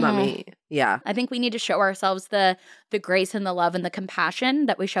not me. But not me. Yeah. I think we need to show ourselves the grace and the love and the compassion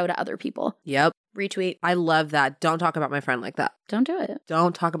that we show to other people. Yep. Retweet. I love that. Don't talk about my friend like that. Don't do it.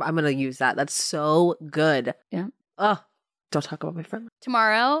 Don't talk about, I'm going to use that. That's so good. Yeah. Oh, don't talk about my friend.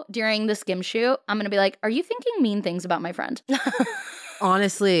 Tomorrow during the skim shoot, I'm going to be like, are you thinking mean things about my friend?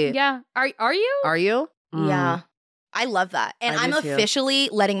 Honestly. Yeah. Are you? Are you? Yeah. I love that. And I'm officially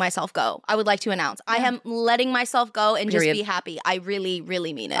letting myself go. I would like to announce. I am letting myself go and just be happy. I really,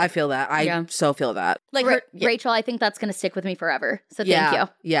 really mean it. I feel that. I so feel that. Like Rachel, I think that's going to stick with me forever. So thank you.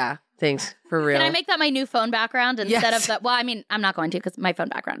 Yeah. Thanks. For real. Can I make that my new phone background instead of that? Well, I mean, I'm not going to because my phone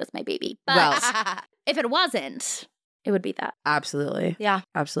background is my baby. But if it wasn't, it would be that. Absolutely. Yeah.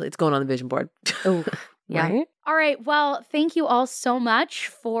 Absolutely. It's going on the vision board. Oh, yeah. Right? All right. Well, thank you all so much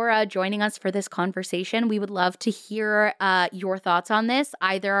for joining us for this conversation. We would love to hear your thoughts on this,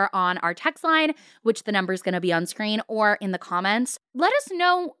 either on our text line, which the number is going to be on screen, or in the comments. Let us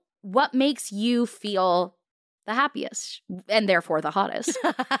know what makes you feel the happiest and therefore the hottest.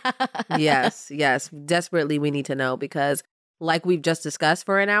 Yes. Desperately, we need to know because like we've just discussed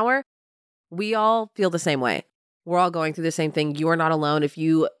for an hour, we all feel the same way. We're all going through the same thing. You are not alone. If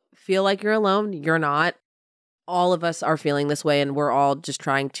you feel like you're alone, you're not. All of us are feeling this way, and we're all just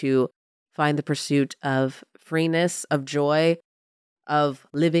trying to find the pursuit of freeness, of joy, of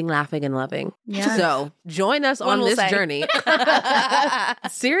living, laughing, and loving. Yeah. So join us on this journey.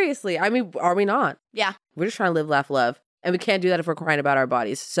 Seriously. I mean, are we not? Yeah. We're just trying to live, laugh, love. And we can't do that if we're crying about our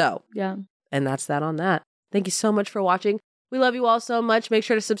bodies. So, yeah. And that's that on that. Thank you so much for watching. We love you all so much. Make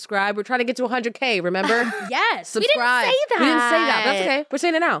sure to subscribe. We're trying to get to 100K, remember? Yes. Subscribe. We didn't say that. We didn't say that. That's okay. We're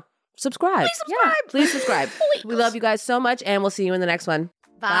saying it now. Subscribe. Please subscribe. Yeah. Please subscribe. We love you guys so much, and we'll see you in the next one.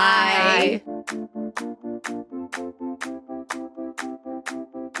 Bye.